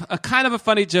a kind of a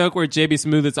funny joke where JB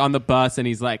Smoove is on the bus and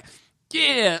he's like,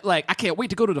 yeah, like I can't wait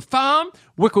to go to the farm,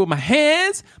 work with my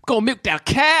hands, gonna milk that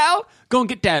cow, gonna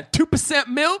get that 2%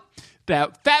 milk,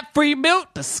 that fat-free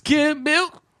milk, the skim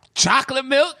milk, chocolate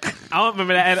milk. I don't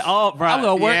remember that at all, bro. I'm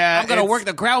gonna work. Yeah, I'm gonna work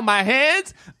the ground with my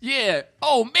hands. Yeah.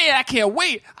 Oh man, I can't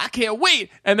wait.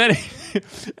 And then,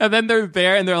 and then they're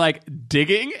there and they're like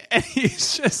digging, and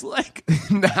he's just like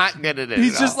Not good at it.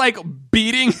 he's at just all. like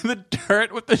beating the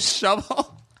dirt with the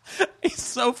shovel. He's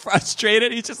so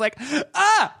frustrated. He's just like,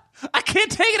 I can't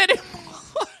take it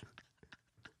anymore.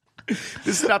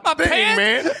 This is not My the thing,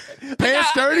 pants- man. Pants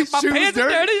dirty, My shoes pants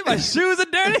dirty. are dirty. My shoes are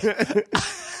dirty.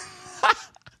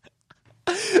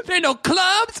 There ain't no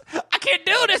clubs. I can't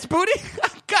do this, Booty. I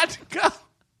got to go.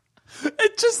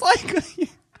 It's just like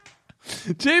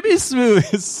JB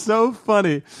Smoove is so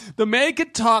funny. The man can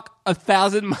talk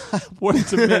 1,000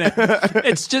 words a minute.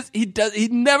 It's just he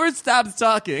never stops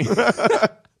talking.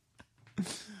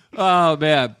 Oh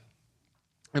man.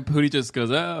 And Pootie just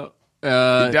goes, oh.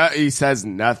 He says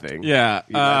nothing. Yeah.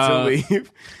 He lets him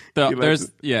leave. He lets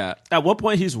it- yeah. At one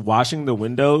point, he's washing the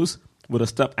windows with a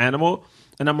stuffed animal,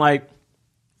 and I'm like,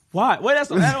 why? Wait,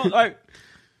 that's an animal. Like,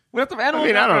 what the animal? I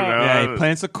mean, I don't know. Yeah, he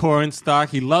plants a corn stalk.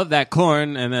 He loved that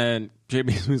corn, and then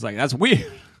JB was like, "That's weird."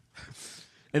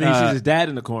 And then he sees his dad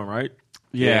in the corn, right?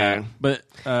 Yeah, but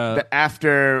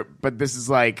but this is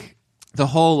like the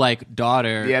whole like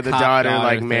daughter, the cop daughter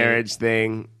like thing. marriage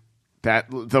thing. That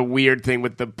the weird thing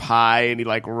with the pie, and he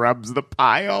like rubs the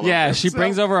pie all over. Yeah, she himself.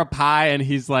 brings over a pie, and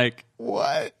he's like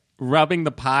what? rubbing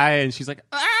the pie, and she's like,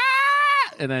 "Ah!"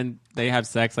 And then they have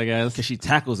sex, I guess. Because she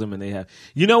tackles him, and they have.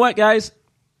 You know what, guys?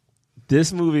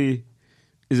 This movie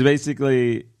is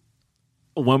basically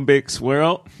one big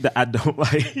swirl that I don't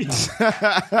like.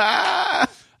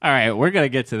 All right, we're gonna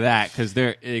get to that because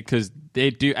they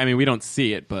do. I mean, we don't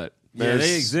see it, but Yeah,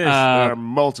 they exist. There are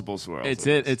multiple swirls.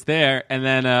 It's there, and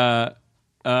then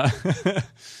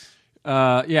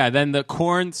then the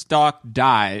corn stalk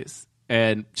dies,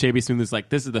 and JB Smoove is like,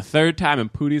 this is the third time in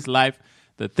Pootie's life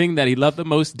the thing that he loved the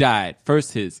most died.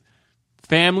 First his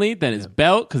family, then his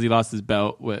belt because he lost his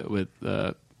belt with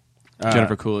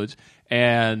Jennifer Coolidge,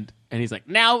 and he's like,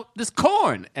 now this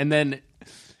corn, and then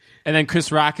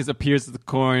Chris Rock appears as the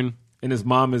corn, And his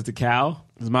mom is the cow.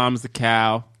 his mom's the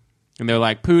cow, and they're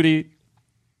like, Pootie,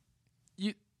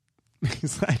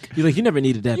 he's like, You never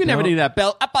needed that. you never belt. needed that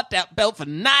belt. I bought that belt for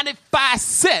 95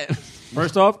 cents.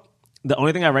 First off, the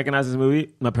only thing I recognize in this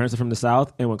movie, my parents are from the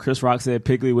South, and when Chris Rock said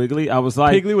Piggly Wiggly, I was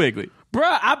like, Piggly Wiggly.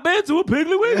 bruh, I've been to a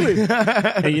Piggly Wiggly.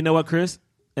 And you know what, Chris?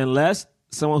 Unless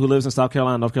someone who lives in South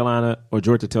Carolina, North Carolina, or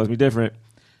Georgia tells me different,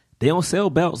 they don't sell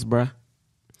belts, bruh.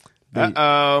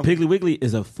 Piggly Wiggly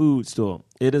is a food store.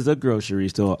 It is a grocery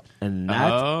store and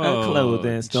not a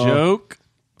clothing store. Joke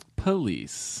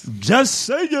police. Just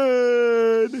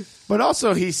saying. But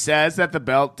also, he says that the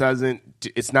belt doesn't.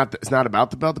 It's not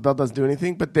about the belt. The belt doesn't do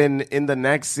anything. But then in the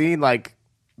next scene, like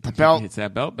the belt, It's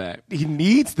that belt back. he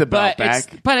needs the belt back.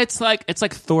 It's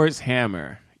like Thor's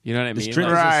hammer. You know what I mean?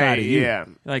 strength Like, is inside Right? of you. Yeah.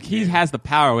 like, he has the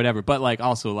power or whatever, but like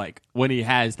also like when he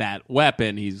has that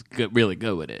weapon, he's really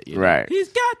good with it. You know? Right. He's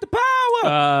got the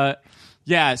power.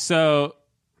 Yeah. So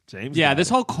James. yeah, got this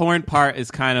it. whole corn part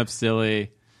is kind of silly. Is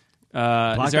there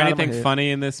out of my anything head. funny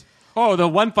in this? Oh, the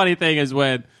one funny thing is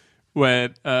when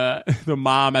the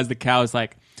mom as the cow is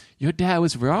like, your dad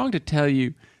was wrong to tell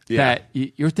you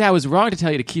your dad was wrong to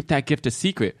tell you to keep that gift a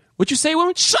secret. What'd you say,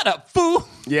 woman? Shut up, fool.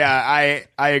 Yeah,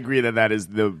 I agree that is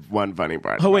the one funny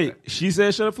part. Oh wait, she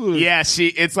said shut up, fool. Yeah,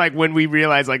 it's like when we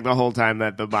realize like the whole time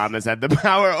that the mom has had the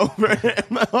power over him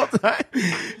the whole time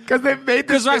because they've made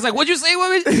Chris this. Rock's like, what'd you say,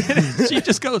 woman? She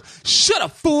just goes, shut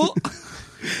up, fool.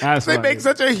 That's They funny. make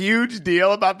such a huge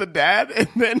deal about the dad, and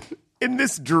then in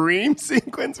this dream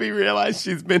sequence, we realize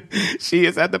she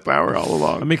has had the power all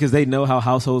along. I mean, because they know how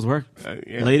households work.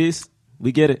 Yeah. Ladies,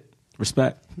 we get it.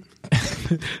 Respect.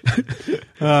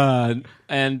 And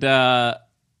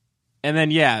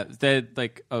then yeah, they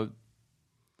like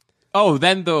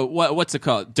then the what's it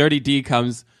called? Dirty D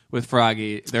comes with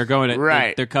Froggy. They're going to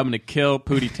Right. they're coming to kill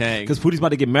Pootie Tang. Because Pootie's about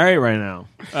to get married right now.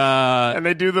 And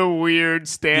they do the weird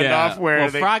standoff where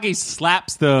they. Froggy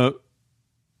slaps the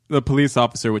police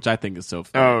officer, which I think is so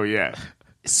funny. Oh yeah.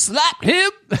 Slap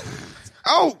him.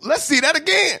 Oh, let's see that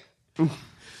again.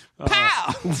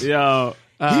 Pow. Yo.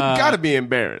 He got to be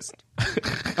embarrassed.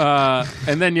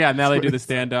 And then now they do the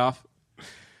standoff.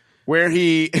 where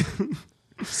he.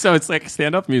 So it's like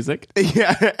stand-up music.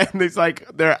 Yeah, and it's like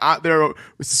they're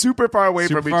super far away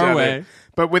from each other.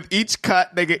 But with each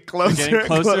cut, they get closer, Getting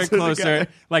closer and closer, together.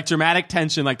 like dramatic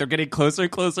tension. Like they're getting closer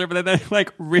and closer, but then they're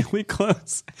like really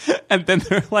close, and then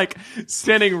they're like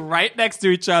standing right next to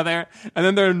each other, and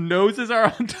then their noses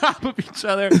are on top of each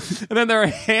other, and then their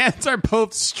hands are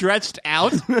both stretched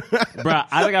out. Bruh,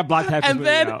 I think I blocked half And this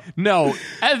then movie out. no,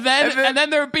 and then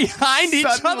they're behind each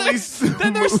other.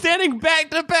 Then they're standing back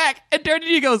to back, and Dirty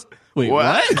D goes, "Wait,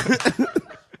 what?"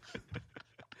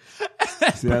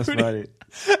 See, that's funny.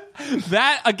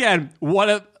 That again, one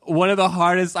of the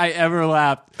hardest I ever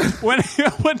laughed when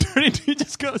Dirty D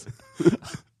just goes,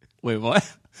 "Wait, what?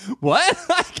 What?"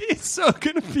 Like he's so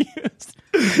confused.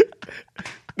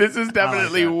 This is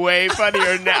definitely way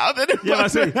funnier now than it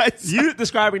was. When I saw You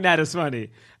describing that as funny.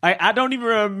 I don't even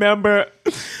remember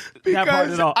that part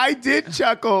at all. I did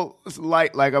chuckle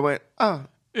like I went, oh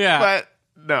Yeah, but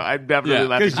no, I definitely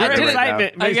laughed. Because your at it right now.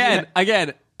 excitement makes me-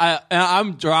 again.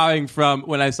 I'm drawing from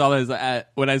when I saw this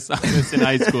in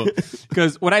high school,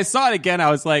 because when I saw it again, I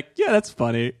was like, yeah, that's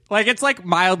funny. Like it's like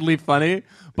mildly funny,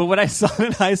 but when I saw it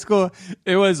in high school,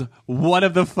 it was one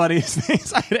of the funniest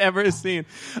things I had ever seen.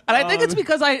 And I think it's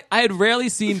because I had rarely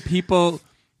seen people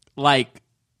like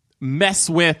mess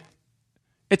with.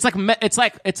 It's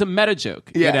a meta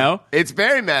joke, Yeah, you know? it's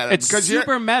very meta. It's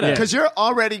super meta. because you're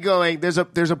already going. There's a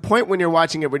point when you're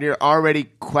watching it when you're already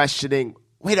questioning.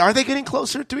 Wait, are they getting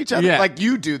closer to each other? Yeah. Like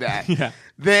you do that. Yeah.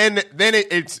 Then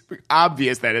it's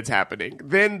obvious that it's happening.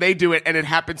 Then they do it, and it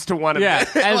happens to one of Yeah,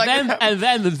 them. and Like,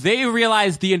 then they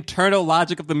realize the internal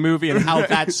logic of the movie and how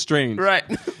that's strange. right.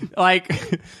 Like,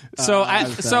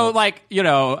 like you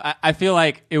know, I feel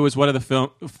like it was one of the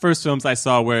first films I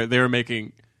saw where they were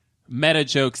making meta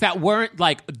jokes that weren't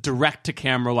like direct to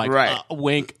camera, like Right.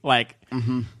 wink. Like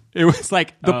it was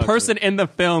like the person in the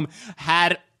film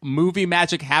had movie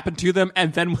magic happen to them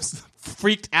and then was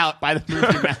freaked out by the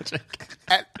movie magic.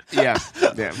 Yeah.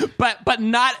 But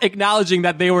not acknowledging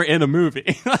that they were in a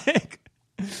movie. Like,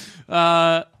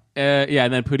 yeah,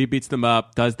 and then Pootie beats them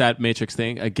up, does that Matrix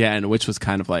thing again, which was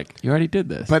kind of like, you already did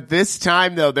this. But this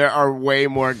time, though, there are way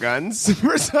more guns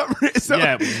for some reason.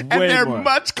 Yeah, and way they're more.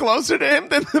 much closer to him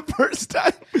than the first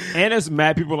time. And there's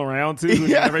mad people around too. Who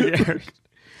Yeah. never get.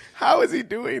 How is he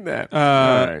doing that?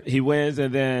 Alright. He wins,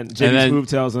 and then JB Smoove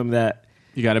tells him that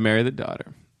you got to marry the daughter.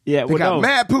 yeah, They well, got no.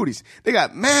 mad Pooties. They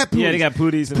got mad Pooties. Yeah, they got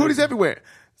Pooties. Pooties everywhere.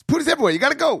 Pooties everywhere. You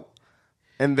got to go.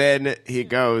 And then he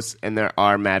goes, and there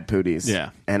are mad Pooties. Yeah.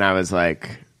 And I was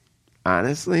like,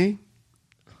 honestly,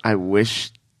 I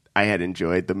wish I had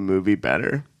enjoyed the movie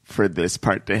better for this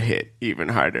part to hit even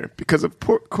harder. Because, of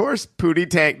course, Pootie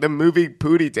Tang, the movie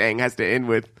Pootie Tang has to end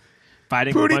with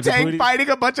fighting Pootie Tang fighting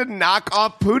a bunch of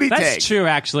knockoff Pootie Tang. That's true,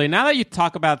 actually. Now that you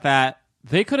talk about that,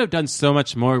 they could have done so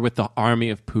much more with the army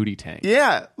of Pootie Tang.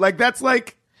 Yeah, like that's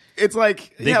like it's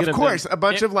like They yeah, could of have course, done- a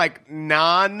bunch of like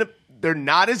they're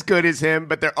not as good as him,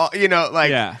 but they're all like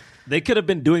Yeah. They could have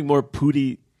been doing more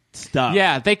Pootie stuff.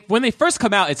 Yeah, when they first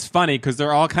come out, it's funny because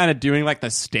they're all kind of doing like the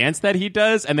stance that he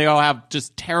does, and they all have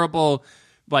just terrible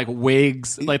like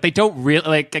wigs. Like they don't really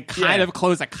like kind of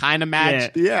clothes that kind of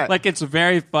match. Yeah. Like it's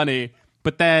very funny.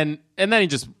 But then he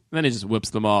just whips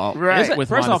them all Right. with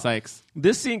First Wanda off, Sykes.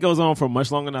 this scene goes on for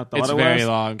much longer than I thought It's it was. very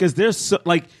long. Because there's so,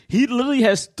 like he literally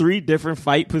has 3 different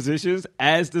fight positions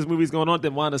as this movie's going on.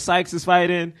 Then Wanda Sykes is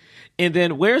fighting, and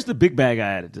then where's the big bad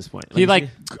guy at this point? He like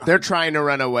they're trying to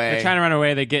run away. they're trying to run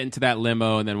away. They get into that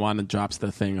limo, and then Wanda drops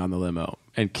the thing on the limo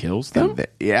and kills them.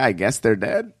 Yeah, I guess they're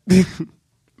dead.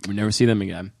 We never see them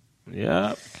again.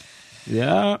 yeah.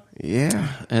 Yeah.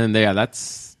 And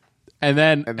and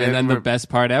then the we're- best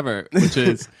part ever, which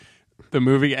is the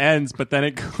movie ends, but then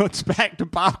it goes back to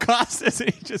Bob Costas, and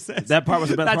he just says That part was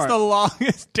the best That's part. the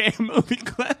longest damn movie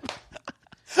clip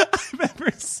I've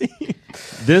ever seen.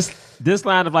 This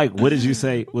line of like, what did you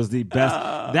say was the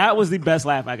best. That was the best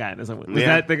laugh I got. Was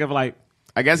that thing of like,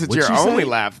 I guess it's What'd your you only say?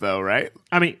 laugh though, right?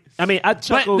 I mean, I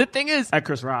chuckled But the thing is, at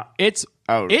Chris Rock. it's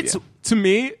Oh, yeah. to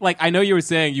me, like I know you were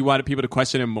saying you wanted people to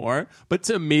question him more, but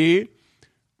to me,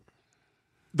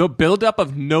 the buildup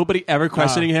of nobody ever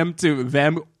questioning him to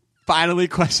them finally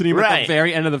questioning him at Right. the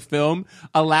very end of the film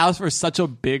allows for such a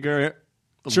bigger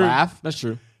True. laugh. That's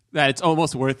true. That it's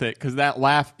almost worth it because that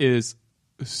laugh is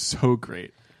so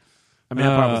great. I mean,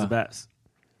 that part was the best.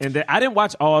 And then, I didn't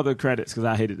watch all the credits because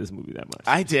I hated this movie that much.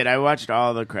 I did. I watched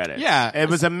all the credits. Yeah. It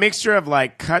was a mixture of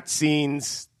like cut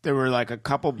scenes. There were like a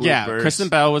couple bloopers. Yeah, Kristen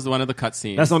Bell was one of the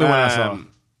cutscenes. That's the only one I saw.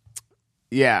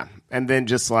 Yeah, and then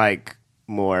just like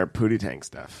more Pootie Tang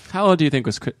stuff. How old do you think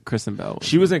was Kristen Bell?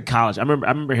 She was in college. I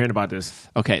remember hearing about this.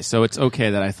 Okay, so it's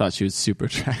okay that I thought she was super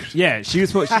attractive. Yeah, she was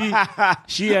supposed.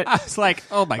 She had. I was like,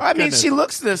 oh my god. I mean, she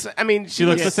looks this. I mean, She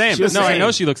looks the same. looks the No, I same.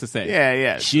 know she looks the same.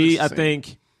 Yeah. She, looks I the same.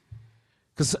 think,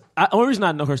 because the only reason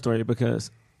I know her story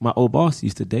because my old boss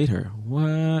used to date her.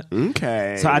 What?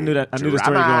 Okay. So I knew that. I knew the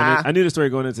story going. Drama. I knew the story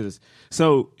going into this.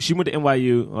 So she went to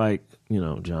NYU, like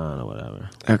John or whatever.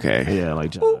 Okay. Yeah, like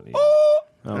John. Yeah.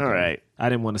 All right. I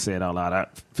didn't want to say it out loud. I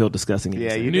feel disgusting.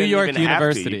 Yeah, you New didn't York even have to.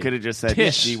 University. You could have just said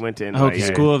Tisch. she went to NYU. Okay.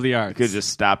 School of the Arts. You could have just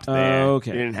stopped there.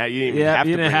 Okay. You didn't have. You didn't Yeah, even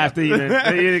you didn't have to even.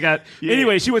 You didn't got, Yeah.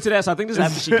 Anyway, she went to that. So I think this is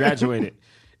after she graduated.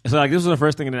 So like this was her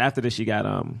first thing, and then after this, she got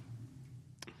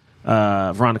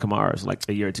Veronica Mars like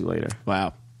a year or two later.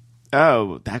 Wow.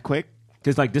 Oh, that quick?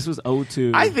 Because like this was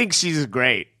 02. I think she's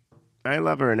great. I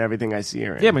love her and everything I see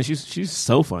her in. Yeah, man, she's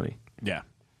so funny. Yeah.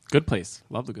 Good Place.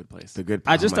 Love The Good Place. The Good.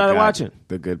 I just oh my started God. watching.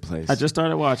 The Good Place. I just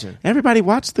started watching. Everybody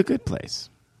watch The Good Place.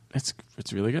 It's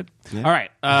really good. Yeah. All right.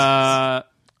 Oh,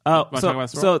 Wanna talk about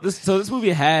so this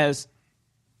movie has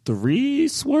 3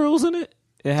 swirls in it.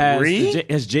 It has 3?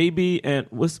 It has JB and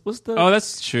what's the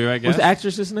that's true, I guess. what's the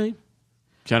actress's name?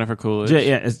 Jennifer Coolidge. Yeah,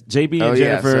 it's JB Oh and yeah,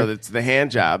 Jennifer. so it's the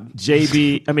hand job.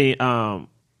 JB, I mean,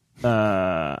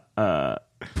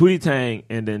 Pootie Tang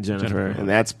and then Jennifer. And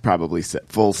that's probably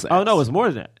full sex. Oh no, it's more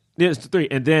than that. Yeah, it's 3,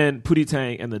 and then Pootie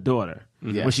Tang and the daughter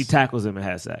Yes. when she tackles him and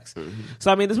has sex.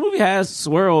 So I mean, this movie has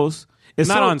swirls. It's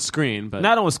Not so- on screen, but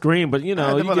not on screen, but you know,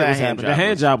 well, you get the what's hand happening. The job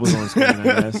hand was- job was on screen, I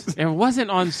guess. it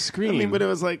wasn't on screen. I mean, but it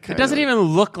was like It doesn't even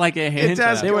look like a hand It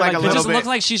does job. look like a It little just bit. looks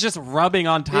like she's just rubbing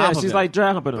on top Yeah, of she's him. like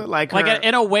dry humping him. like like her,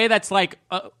 in a way that's like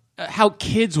how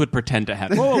kids would pretend to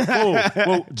have.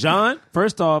 Whoa, John.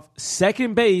 First off,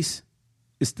 second base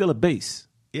is still a base.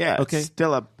 yeah. okay. It's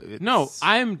still a No,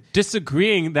 I'm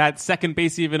disagreeing that second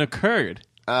base even occurred.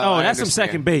 Oh, I that's some understand.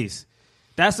 second base.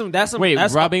 That's some. Wait,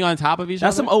 that's rubbing on top of each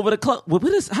That's other? some over the club.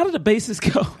 How did the bases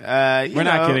go? We're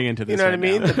not getting into this You know what I right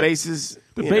mean? now. The bases.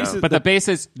 The you bases- know. But the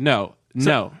bases, no.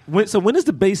 When is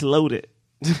the base loaded?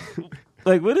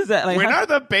 Like what is that? Like When how- are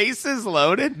the bases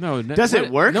loaded? No. Does it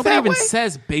work? Nobody that even way?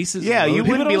 says bases. Yeah, you loaded.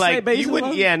 wouldn't be don't say like. bases You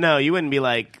wouldn't. loaded? Yeah, no, you wouldn't be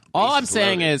like. All I'm bases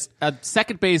saying loaded. is a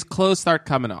second base clothes start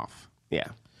coming off, Yeah,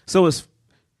 so it's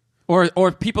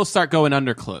or people start going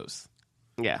under clothes.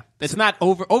 yeah. It's not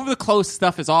over the clothes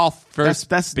stuff is all first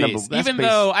That's base. number- that's Even base.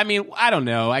 though I mean I don't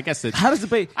know. I guess it's. how does the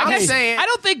base? I'm okay, saying- I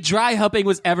don't think dry humping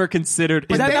was ever considered.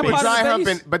 Is in that the not base. part of dry the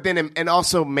humping, base? but then and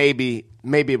also maybe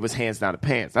it was hands down to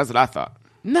pants. That's what I thought.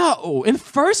 No, in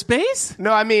first base.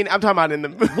 No, I mean I'm talking about in the.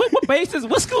 what bases?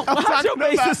 What's going? I'm How's your talking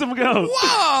base about- system go?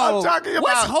 Whoa! I'm talking about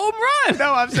what's home run?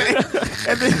 No, I'm saying.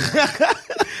 And then,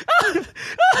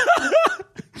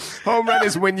 home run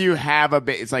is when you have a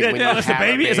baby. It's like when you that's a have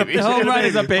baby? It's a- home run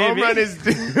is a baby. Home run is.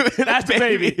 That's the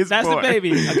baby. is That's the born.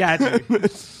 baby. I got you.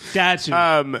 Got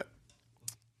you.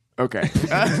 Okay.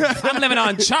 I'm living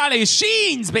on Charlie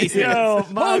Sheen's bases. Yo,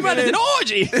 my home run is an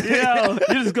goodness. orgy. Yo,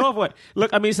 you just go for it.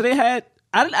 Look, I mean, so they had.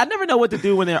 I never know what to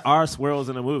do when there are swirls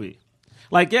in a movie.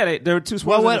 Like, yeah, there were 2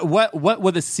 swirls. Well, in what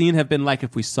would the scene have been like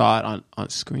if we saw it on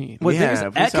screen? Well, Yeah, thing is, if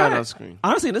we that saw it kinda- on screen.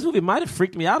 Honestly, this movie might have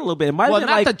freaked me out a little bit. It might Well, have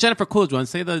not been like. the Jennifer Coolidge one.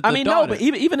 Say the I mean, daughter. no, but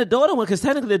even the daughter one, because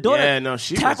technically the daughter Yeah, no,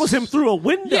 she tackles was- him through a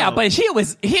window. yeah, but he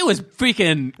was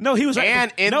freaking. no, he was right.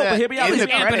 And in no, the, but hear me out. in Hear the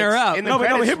me out. amping her up. in the No, but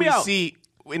credits hear me we out. see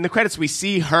in the credits we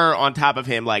see her on top of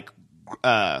him like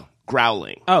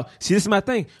growling. Oh, see, this is my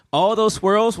thing. All those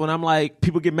swirls, when I'm like,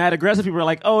 people get mad aggressive, people are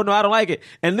like, oh, no, I don't like it.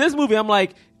 And this movie, I'm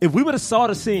like, if we would have saw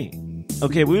the scene,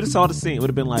 okay, we would have saw the scene, it would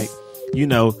have been like, you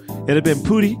know, it'd have been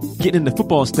Pootie getting in the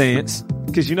football stance,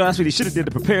 because, you know, that's what he should have did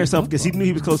to prepare himself, because he knew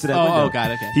he was close to that window. Oh,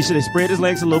 got it, okay. He should have spread his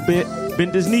legs a little bit,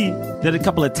 bent his knee, did a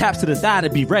couple of taps to the thigh to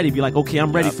be ready, be like, okay,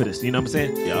 I'm ready for this. You know what I'm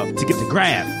saying? Yup. To get the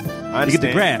grab. I To get the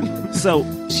understand. grab.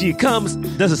 So she comes,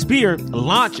 does a spear,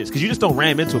 launches, because you just don't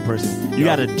ram into a person. You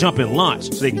got to jump and launch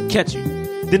so they can catch you.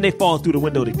 Then they fall through the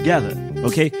window together,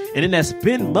 okay? And in that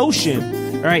spin motion,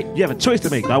 all right, you have a choice to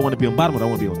make. Do I want to be on bottom or do I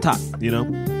want to be on top, you know?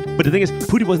 But the thing is,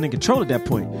 Pootie wasn't in control at that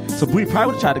point. So Pootie probably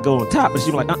would have tried to go on top, but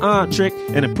she was like, trick,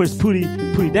 and then pushed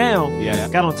Pootie down, Yeah.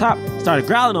 got on top, started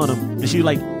growling on him, and she was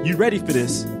like, you ready for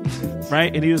this?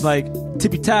 Right? And he was like,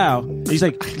 tippy towel. And he's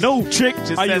like, no, trick,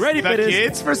 Just are you says ready the for this?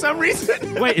 kids for some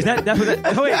reason. Wait, that's what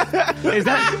that, wait, is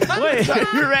that, wait.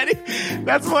 Are you ready?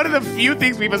 That's one of the few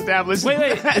things we've established. Wait,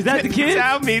 is that the kids?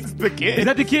 Now means the kids. Is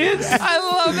that the kids? I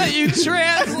love that you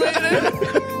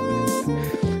translated.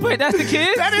 Wait, that's the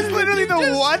kids? That is literally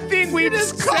the one thing we've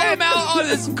Just said. come out on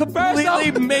this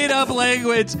completely made up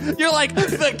language. You're like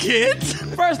the kids.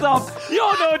 First off, you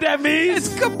don't know what that means.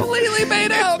 It's completely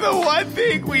made up. The one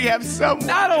thing we have some.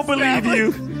 I don't believe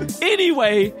you.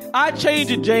 Anyway, I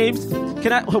changed it, James.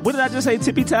 Can I? What did I just say?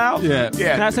 Tippy towel? Yeah.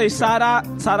 Can I say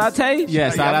sadate? Yeah,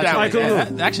 I'm down with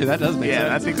that. Actually, that does make Yeah, I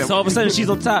sense. think that. So all of a sudden she's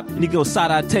on top, and he goes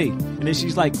sadate, and then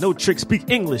she's like, "No trick, speak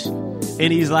English,"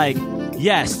 and he's like,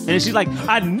 "Yes," and she's like,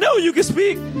 "I know you can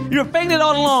speak. You're faking it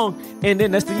all along." And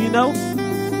then next thing you know,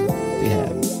 they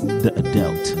have the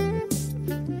adult.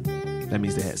 That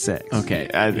means they had sex. Okay.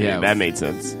 yeah, that made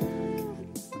sense.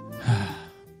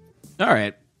 All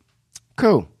right.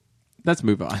 Cool. Let's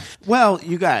move on. Well,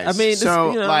 you guys. I mean, so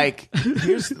this, you know. like,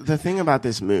 here's the thing about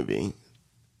this movie,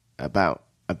 about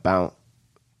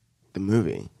the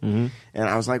movie, and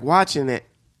I was like watching it,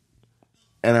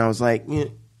 and I was like,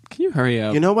 Can you hurry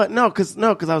up? you know what? No, because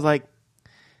I was like,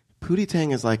 Pootie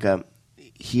Tang is like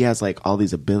he has like all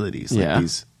these abilities, like Yeah.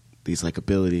 these like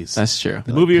abilities. That's true.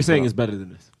 The movie you're saying is better than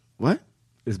this. What?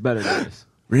 It's better than this.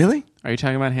 Really? Are you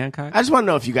talking about Hancock? I just want to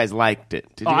know if you guys liked it.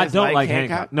 Did you I guys don't like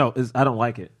Hancock? Hancock. No, I don't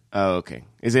like it. Oh, okay.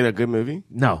 Is it a good movie?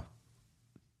 No.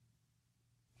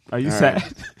 Are you All sad?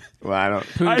 right. Well, I don't.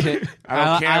 Pootie Tang. I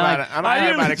don't care about it. I don't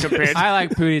care about it compared. I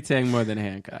like Pootie Tang more than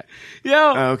Hancock. Yo,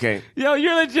 Oh, okay. yo,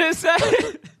 you're legit sad.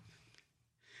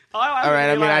 All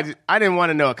right. I mean, I didn't want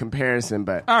to know a comparison,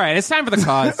 but All right, it's time for the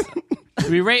cause.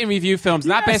 We rate and review films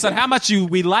not based on how much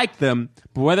we like them,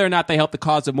 but whether or not they help the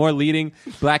cause of more leading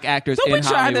black actors Don't in be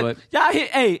trying Hollywood. to. Y'all hear?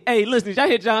 Hey, listen. Y'all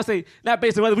hear John say not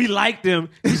based on whether we liked him.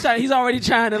 He's already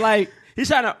trying to like. He's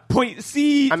trying to point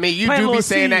seed. I mean, you plant do a be little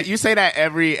saying seed. that. You say that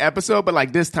every episode, but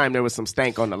like this time there was some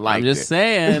stank on the light. I'm just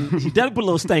saying, He does put a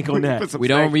little stank on that. we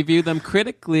don't review them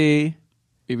critically.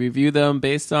 We review them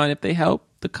based on if they help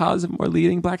the cause of more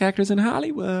leading black actors in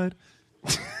Hollywood.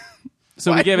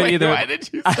 So we give it either. Why did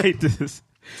you? I hate this.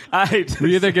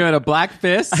 We either give it a black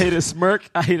fist. I hate his smirk.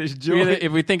 I hate his joy.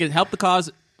 If we think it helped the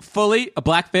cause fully, a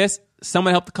black fist.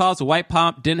 Someone helped the cause, a white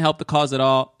palm. Didn't help the cause at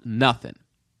all, nothing.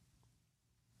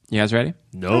 You guys ready?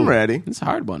 I'm ready. It's a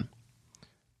hard one.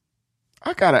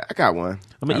 I got one.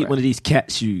 I'm gonna eat one of these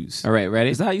cat shoes. All right, ready?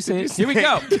 Is that how you say it? Here we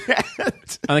go.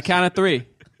 On the count of three.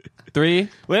 3.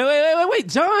 Wait,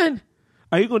 John.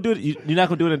 Are you gonna do it? You're not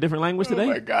gonna do it in a different language Oh today?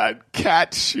 my god,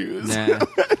 cat shoes. Nah.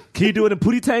 Can you do it in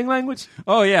Pootie Tang language?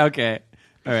 Oh yeah, okay.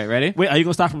 All right, ready? Wait, are you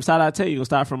gonna start from Sadate? You gonna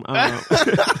start from?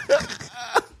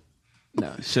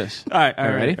 No, shush. All right,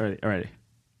 ready? All right.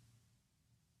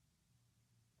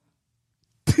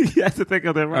 You have to think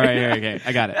of that All right. right, okay,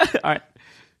 I got it. All right.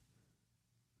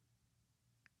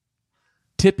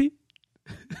 Tippy.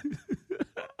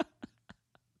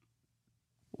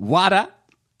 Wada.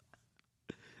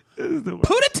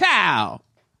 Pootie Tang.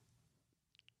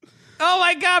 Oh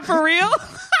my god, for real?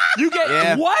 You get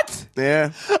Yeah. what?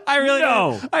 Yeah, I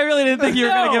really didn't think you were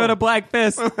going to give it a black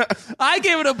fist. I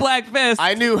gave it a black fist.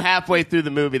 I knew halfway through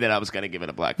the movie that I was going to give it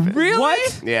a black fist. Really?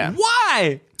 What? Yeah.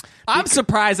 Why? I'm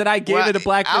surprised that I gave Well, it a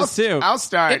black fist too. I'll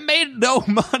start. It made no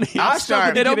money. I'll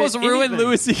start. It Give almost it ruined anything.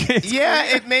 Louis C.K.'s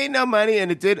Yeah, it made no money,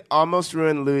 and it did almost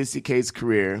ruin Louis C.K.'s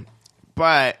career.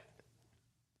 But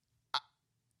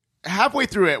halfway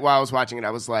through it, while I was watching it, I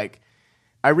was like,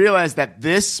 I realized that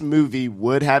this movie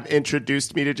would have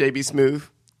introduced me to J.B. Smoove.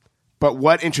 But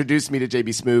what introduced me to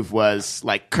J.B. Smoove was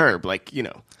like Curb, like, you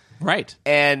know. Right.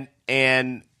 And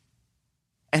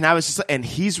I was just, and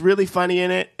he's really funny in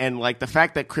it. And like the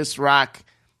fact that Chris Rock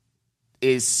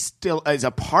is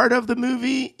a part of the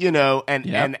movie, you know,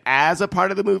 and as a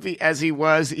part of the movie as he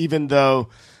was, even though,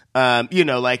 you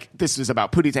know, like this was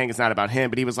about Pootie Tang, it's not about him,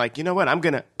 but he was like, you know what,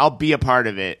 I'll be a part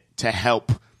of it to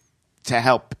help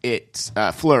it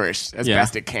flourish as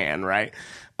best it can, right?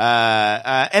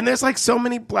 And there's like so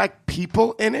many black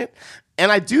people in it,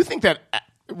 and I do think that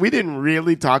we didn't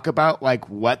really talk about like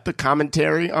what the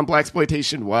commentary on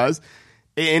blaxploitation was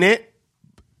in it.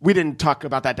 We didn't talk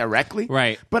about that directly,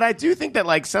 Right. But I do think that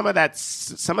like some of that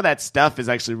stuff is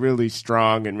actually really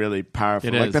strong and really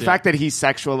powerful. It like is, the yeah. fact that he's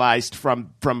sexualized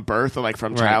from birth or like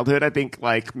from childhood, I think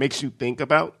like makes you think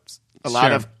about a lot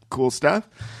Sure. of cool stuff.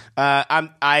 And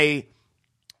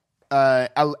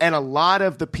a lot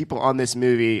of the people on this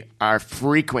movie are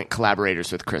frequent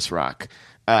collaborators with Chris Rock.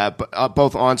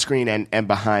 Both on screen and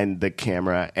behind the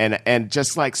camera, and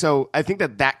just like so, I think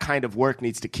that kind of work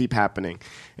needs to keep happening.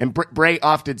 And Bray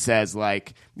often says,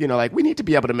 like, you know, like we need to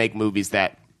be able to make movies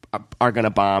that are going to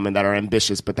bomb and that are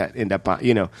ambitious, but that end up,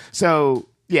 you know. So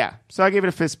yeah, so I gave it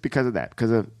a fist because of that,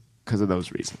 because of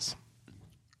those reasons.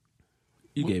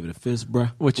 You gave it a fist, bro.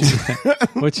 What you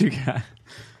got? What you got?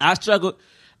 I struggled.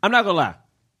 I'm not gonna lie.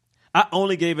 I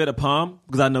only gave it a palm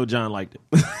because I know John liked it.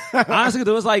 Honestly,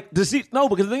 there was like because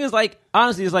the thing is like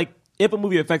honestly, it's like if a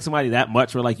movie affects somebody that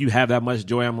much or like you have that much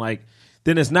joy, I'm like,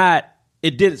 then it's not.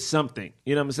 It did something.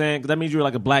 You know what I'm saying? Because that means you were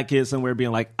like a black kid somewhere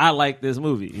being like, I like this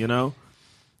movie. You know,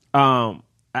 I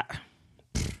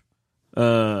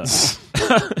The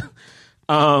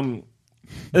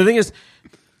thing is,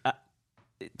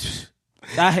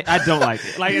 I don't like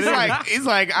it. Like he's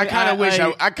like I kind of wish I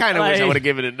would have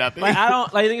given it nothing. Like I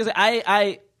don't like. The thing is,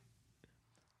 I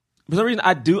for some reason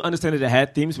I do understand that it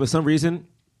had themes, but for some reason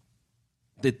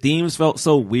the themes felt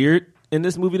so weird in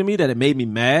this movie to me that it made me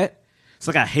mad. It's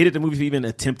like I hated the movie for even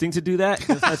attempting to do that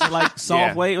in such a like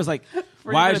soft way. It was like,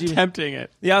 why are you attempting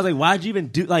it? Yeah, I was like, why'd you even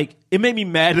do? Like, it made me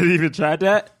mad that he even tried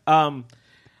that. I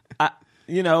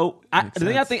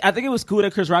think it was cool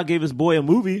that Chris Rock gave his boy a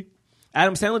movie.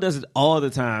 Adam Sandler does it all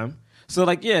the time. So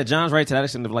like, yeah, John's right to that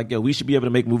extent of like, yo, we should be able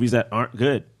to make movies that aren't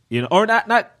good, or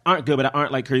not aren't good, but that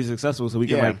aren't like crazy successful, so we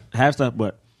can like have stuff.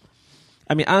 But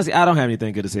I mean, honestly, I don't have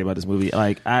anything good to say about this movie.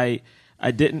 Like, I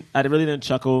really didn't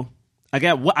chuckle. I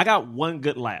got one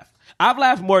good laugh. I've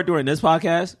laughed more during this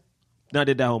podcast than I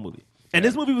did that whole movie. And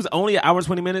this movie was only an hour and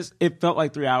 20 minutes. It felt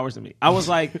like 3 hours to me. I was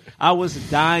like, I was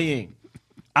dying.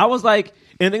 I was like,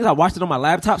 and things I watched it on my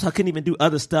laptop, so I couldn't even do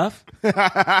other stuff.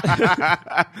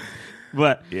 But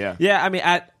yeah, I mean,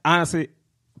 I honestly,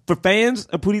 for fans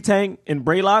of Pootie Tang and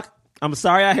Braylock, I'm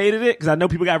sorry I hated it because I know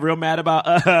people got real mad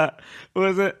about what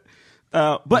was it?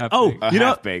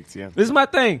 Half-baked, yeah. This is my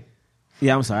thing.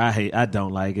 Yeah, I'm sorry. I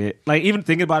don't like it. Like, even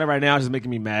thinking about it right now is just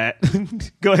making me mad.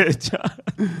 Go ahead, John.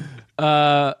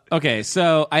 Okay,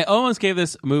 so I almost gave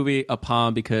this movie a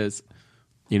palm because,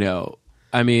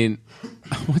 I mean,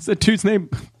 what's the dude's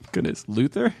name? Goodness,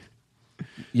 Luther?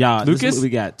 Yeah, Lucas? This movie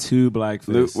got two black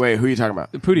fists. Wait, who are you talking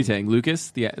about? Pootie Tang.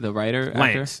 Lucas, the writer,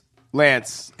 actor?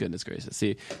 Lance. Goodness gracious.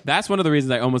 See, that's one of the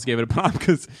reasons I almost gave it a palm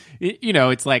because,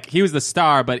 it's like he was the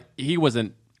star, but he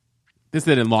wasn't. This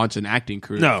didn't launch an acting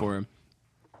career for him.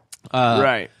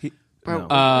 Right.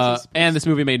 And this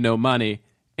movie made no money,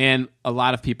 and a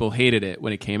lot of people hated it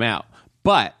when it came out.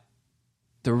 But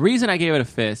the reason I gave it a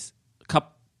fist,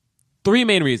 three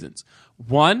main reasons.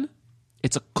 One,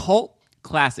 it's a cult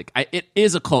classic. It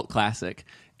is a cult classic,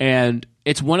 and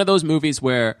it's one of those movies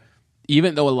where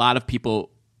even though a lot of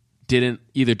people didn't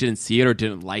see it or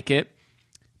didn't like it,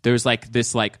 there's like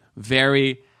this like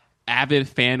very avid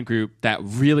fan group that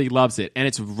really loves it, and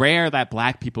it's rare that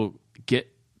black people get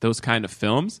those kind of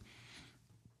films.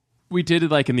 We did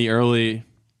it like in the early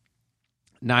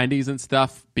 90s and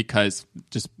stuff because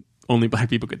just only black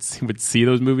people would see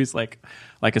those movies like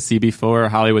a CB4 or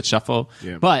Hollywood Shuffle.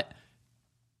 Yeah. But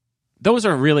those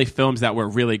are really films that were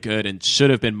really good and should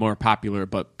have been more popular,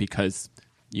 but because,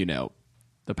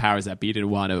 the powers that be didn't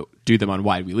want to do them on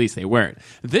wide release, they weren't.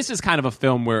 This is kind of a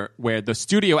film where the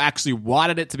studio actually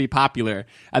wanted it to be popular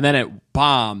and then it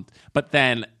bombed, but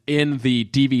then in the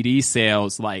DVD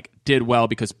sales did well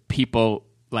because people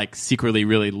secretly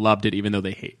really loved it even though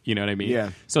they hate, you know what I mean?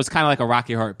 Yeah. So it's kind of like a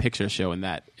Rocky Horror Picture Show in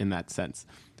that sense.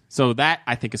 So that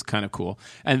I think is kind of cool.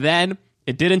 And then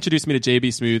it did introduce me to JB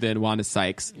Smoove and Wanda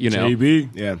Sykes, JB?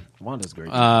 Yeah. Wanda's great.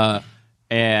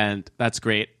 And that's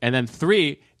great. And then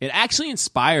 3, it actually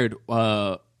inspired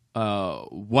one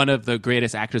of the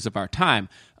greatest actors of our time,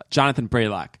 Jonathan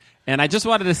Braylock. And I just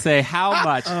wanted to say how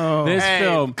much this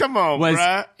film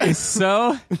is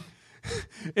so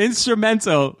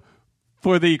instrumental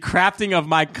for the crafting of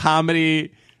my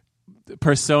comedy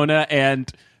persona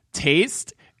and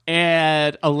taste,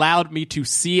 and allowed me to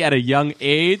see at a young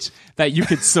age that you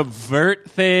could subvert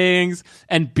things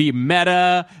and be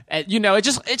meta. And,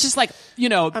 it's just like,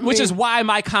 which is why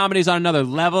my comedy is on another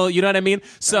level. You know what I mean?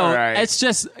 So It's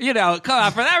just, come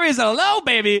on, for that reason alone,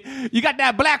 baby, you got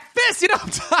that black fist. You know what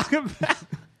I'm talking about?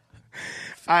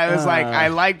 I was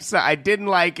I didn't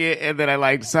like it, and then I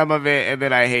liked some of it, and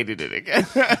then I hated it again.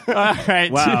 All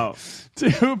right. Wow.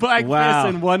 Two black fists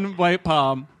and one white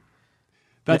palm.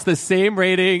 That's the same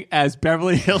rating as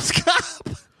Beverly Hills Cop.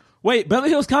 Wait,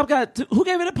 Beverly Hills Cop who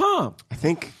gave it a palm? I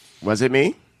think, was it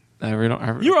me?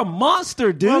 You're a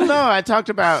monster, dude. Well, no, I talked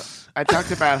about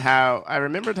how I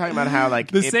remember talking about how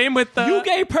same with the you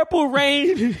gave Purple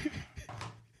Rain.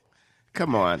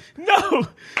 Come on. No.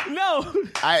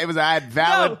 I had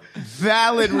valid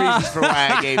reasons for why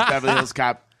I gave Beverly Hills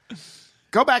Cop.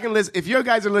 Go back and listen. If you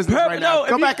guys are listening right now,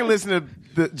 go back and listen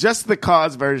to just the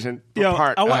Cause version.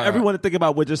 I want everyone to think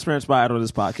about what just transpired on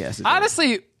this podcast today.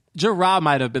 Honestly, Gerard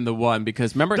might have been the one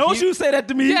because remember. Don't you say that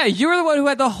to me? Yeah, you were the one who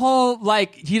had the whole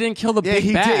he didn't kill the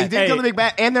big bad. He didn't kill the big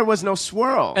bad, and there was no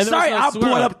swirl. Sorry, I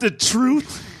brought up the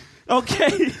truth.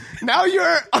 Okay. Now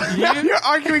you're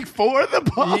arguing for the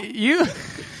bomb.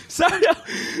 Sorry,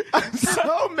 I'm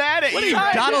so mad at you.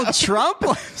 Donald Trump?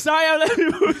 Sorry, I'm letting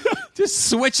you. Just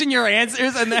switching your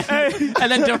answers and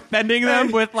then defending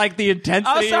them with the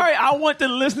intensity. I'm sorry. I want the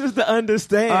listeners to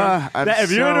understand that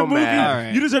if you're in a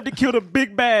movie, you deserve to kill the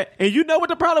big bad. And you know what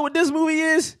the problem with this movie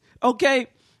is? Okay,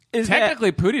 is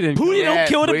Technically, Pootie didn't. Pootie don't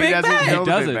kill the Pootie big doesn't bad. kill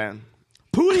the He big doesn't. bad.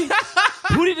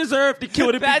 Pootie deserved to kill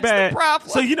the big That's the bad. problem.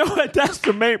 So you know what? That's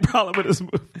the main problem with this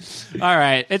movie. All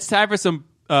right, it's time for some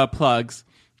plugs.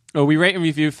 Oh, we rate and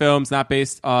review films not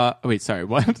based. Wait, sorry,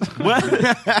 what?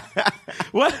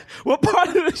 What part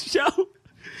of the show?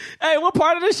 Hey, what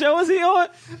part of the show is he on?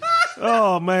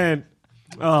 Oh man.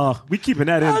 Oh, we keeping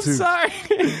that in I'm too. sorry.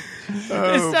 It's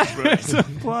time for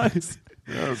some plugs.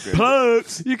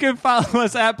 Plugs. You can follow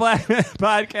us at Black Man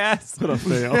Podcast. What a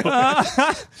fail.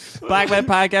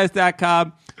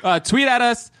 BlackmanPodcast.com. Tweet at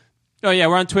us. Oh yeah,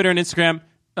 we're on Twitter and Instagram.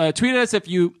 Tweet at us if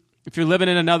you're living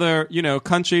in another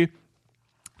country.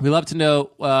 We love to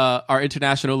know our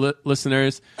international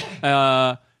listeners.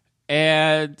 And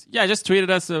yeah, just tweet at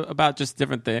us about just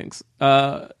different things.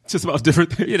 Just about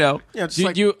different things. Yeah,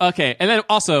 okay. And then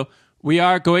also, we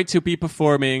are going to be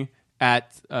performing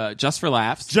at Just for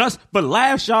Laughs. Just for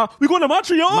laughs, y'all. We going to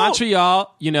Montreal.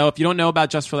 Montreal. If you don't know about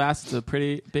Just for Laughs, it's a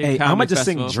pretty big Hey, comedy I'm gonna just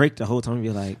festival. sing Drake the whole time. And be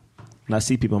like, when I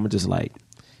see people, I'm gonna just like.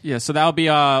 Yeah, so that'll be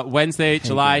Wednesday,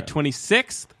 July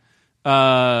 26th.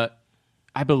 I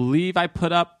believe I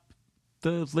put up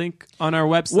the link on our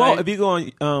website. Well, if you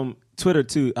go on Twitter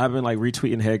too, I've been like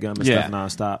retweeting Headgum and stuff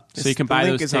nonstop. So you can buy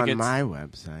the those link is tickets on my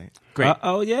website. Great.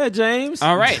 Oh yeah, James.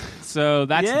 All right. So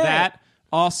that's Yeah. that.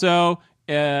 Also,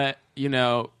 if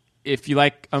you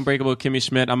like Unbreakable Kimmy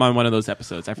Schmidt, I'm on one of those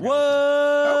episodes. I forgot.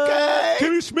 What? Okay.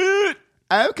 Kimmy Schmidt.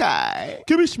 Okay.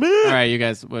 Kimmy Schmidt. All right, you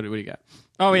guys, what do you got?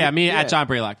 Oh, yeah, me at John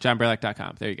Braylock,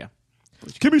 johnbraylock.com. There you go.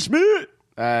 Kimmy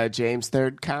Schmidt. James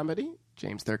Third Comedy.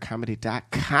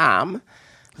 JamesThirdComedy.com.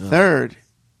 Third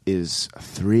is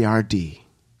 3RD.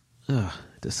 Ugh,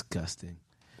 disgusting.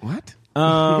 What?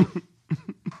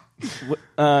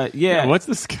 Yeah. What's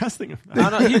disgusting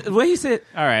about I don't know. What he said.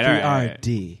 All right.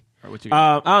 3RD. All right, what you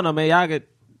got? I don't know, man. Y'all could.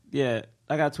 Yeah,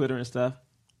 I got Twitter and stuff.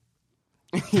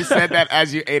 You said that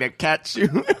as you ate a cat shoe.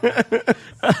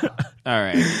 All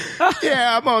right.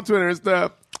 Yeah, I'm on Twitter and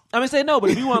stuff. I mean, say no, but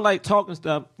if you want to like talk and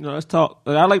stuff, let's talk.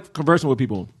 I like conversing with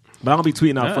people, but I don't be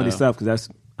tweeting out funny stuff because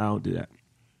I don't do that.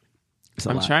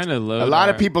 I'm trying to load. A lot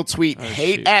of people tweet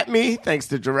hate at me, thanks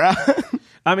to Gerard.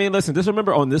 I mean, listen, just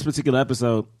remember on this particular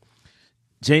episode,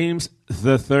 James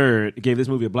the Third gave this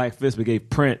movie a black fist, but gave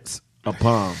Prince a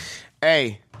bomb.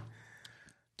 Hey,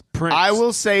 Prince. I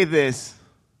will say this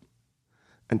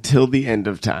until the end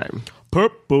of time.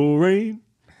 Purple Rain.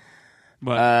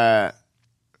 But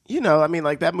I mean,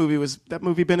 like that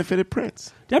movie benefited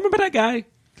Prince. Do you remember that guy?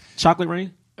 Chocolate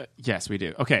Rain? yes, we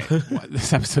do. Okay.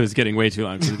 This episode is getting way too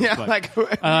long. Yeah, like we were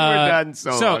done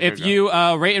so long if ago. you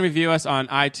rate and review us on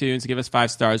iTunes, give us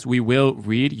 5 stars, we will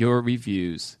read your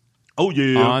reviews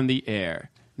on the air.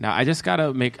 Now, I just got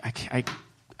to make...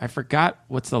 I forgot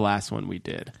what's the last one we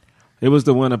did. It was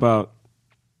the one about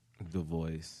The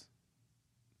Voice.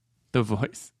 The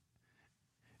Voice.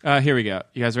 Here we go.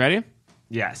 You guys ready?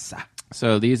 Yes.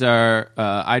 So these are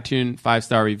iTunes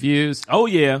 5-star reviews. Oh,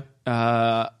 yeah.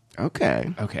 Okay.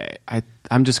 Okay.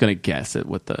 I'm just going to guess at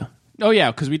what the... Oh,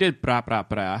 yeah, because we did bra, bra,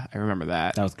 bra. I remember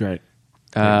that. That was great.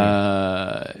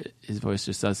 His voice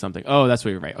just does something. Oh, that's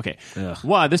what you're right. Okay. Ugh.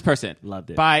 One, this person.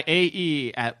 Loved it. By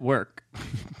AE at work.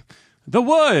 The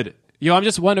Wood. I'm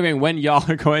just wondering when y'all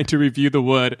are going to review The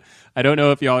Wood. I don't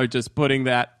know if y'all are just putting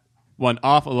that one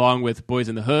off along with Boys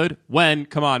in the Hood. When?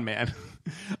 Come on, man.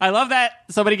 I love that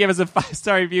somebody gave us a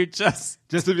 5-star review just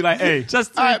to be like, hey.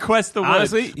 Just to request The Wood.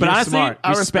 Honestly, but honestly, smart.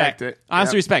 I respect it.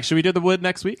 Honestly, Yep. respect. Should we do The Wood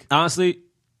next week? Honestly,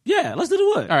 yeah, let's do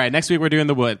The Wood. All right, next week we're doing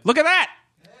The Wood. Look at that.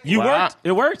 You worked.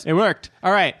 It worked. It worked.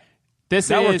 All right. That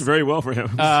worked very well for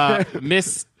him.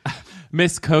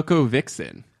 Miss Coco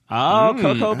Vixen.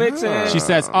 Coco Vixen. She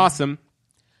says, awesome.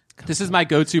 This is my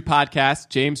go-to podcast.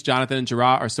 James, Jonathan, and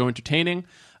Gerard are so entertaining.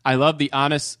 I love the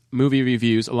honest movie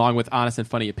reviews along with honest and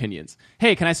funny opinions.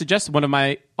 Hey, can I suggest one of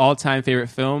my all-time favorite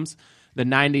films? The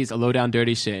 90s, A Low Down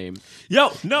Dirty Shame.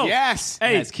 Yo, no. Yes.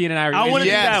 Hey, Yes, Keenan and I want to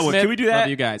do Yes. that one. Can we do that? Love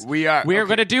you guys. We are. We're Okay.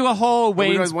 going to do a whole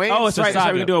Wayne's. doing Wayne's? Oh, that's right. That's right.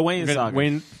 saga. We're going to do a Wayne We're gonna- saga.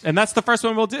 Wayne, and that's the first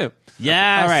one we'll do.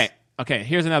 Yes. All right. Okay,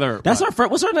 here's another. That's one. our first.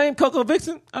 What's her name? Coco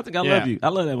Vixen? I think I Yeah. love you. I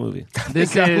love that movie.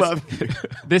 This I is love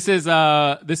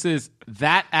this is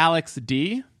that Alex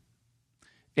D,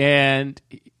 and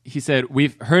he said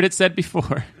we've heard it said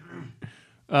before.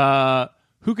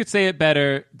 Who could say it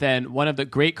better than one of the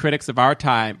great critics of our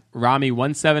time,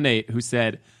 Rami178, who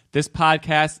said, "This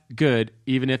podcast good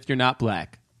even if you're not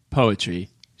black. Poetry,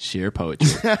 sheer poetry."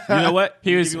 You know what?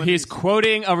 He's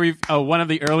quoting one of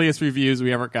the earliest reviews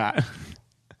we ever got.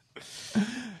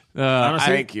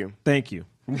 Honestly, Thank you. Thank you.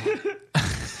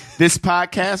 This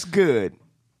podcast good,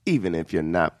 even if you're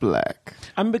not black.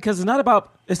 I mean, because it's not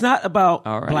about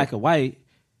All right. black or white.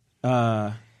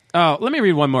 Oh, let me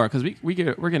read one more because we're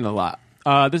getting a lot.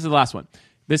 This is the last one.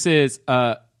 This is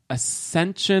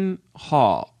Ascension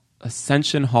Hall.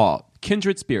 Ascension Hall.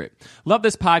 Kindred Spirit. Love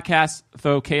this podcast,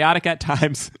 though chaotic at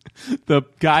times. The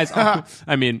guys,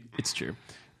 I mean, it's true.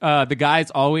 The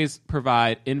guys always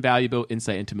provide invaluable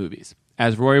insight into movies.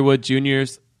 As Roy Woods Jr.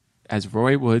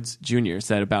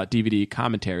 said about DVD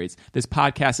commentaries, this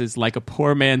podcast is like a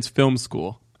poor man's film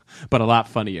school, but a lot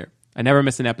funnier. I never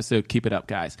miss an episode. Keep it up,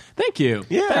 guys. Thank you.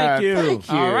 Yeah, Thank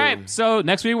you. All right. So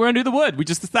next week, we're going to do The Wood. We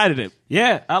just decided it.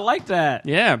 Yeah, I like that.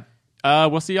 Yeah.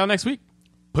 We'll see y'all next week.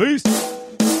 Peace.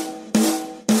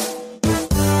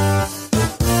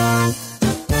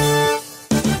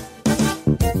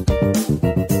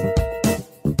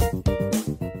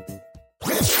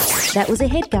 That was a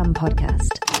HeadGum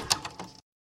podcast.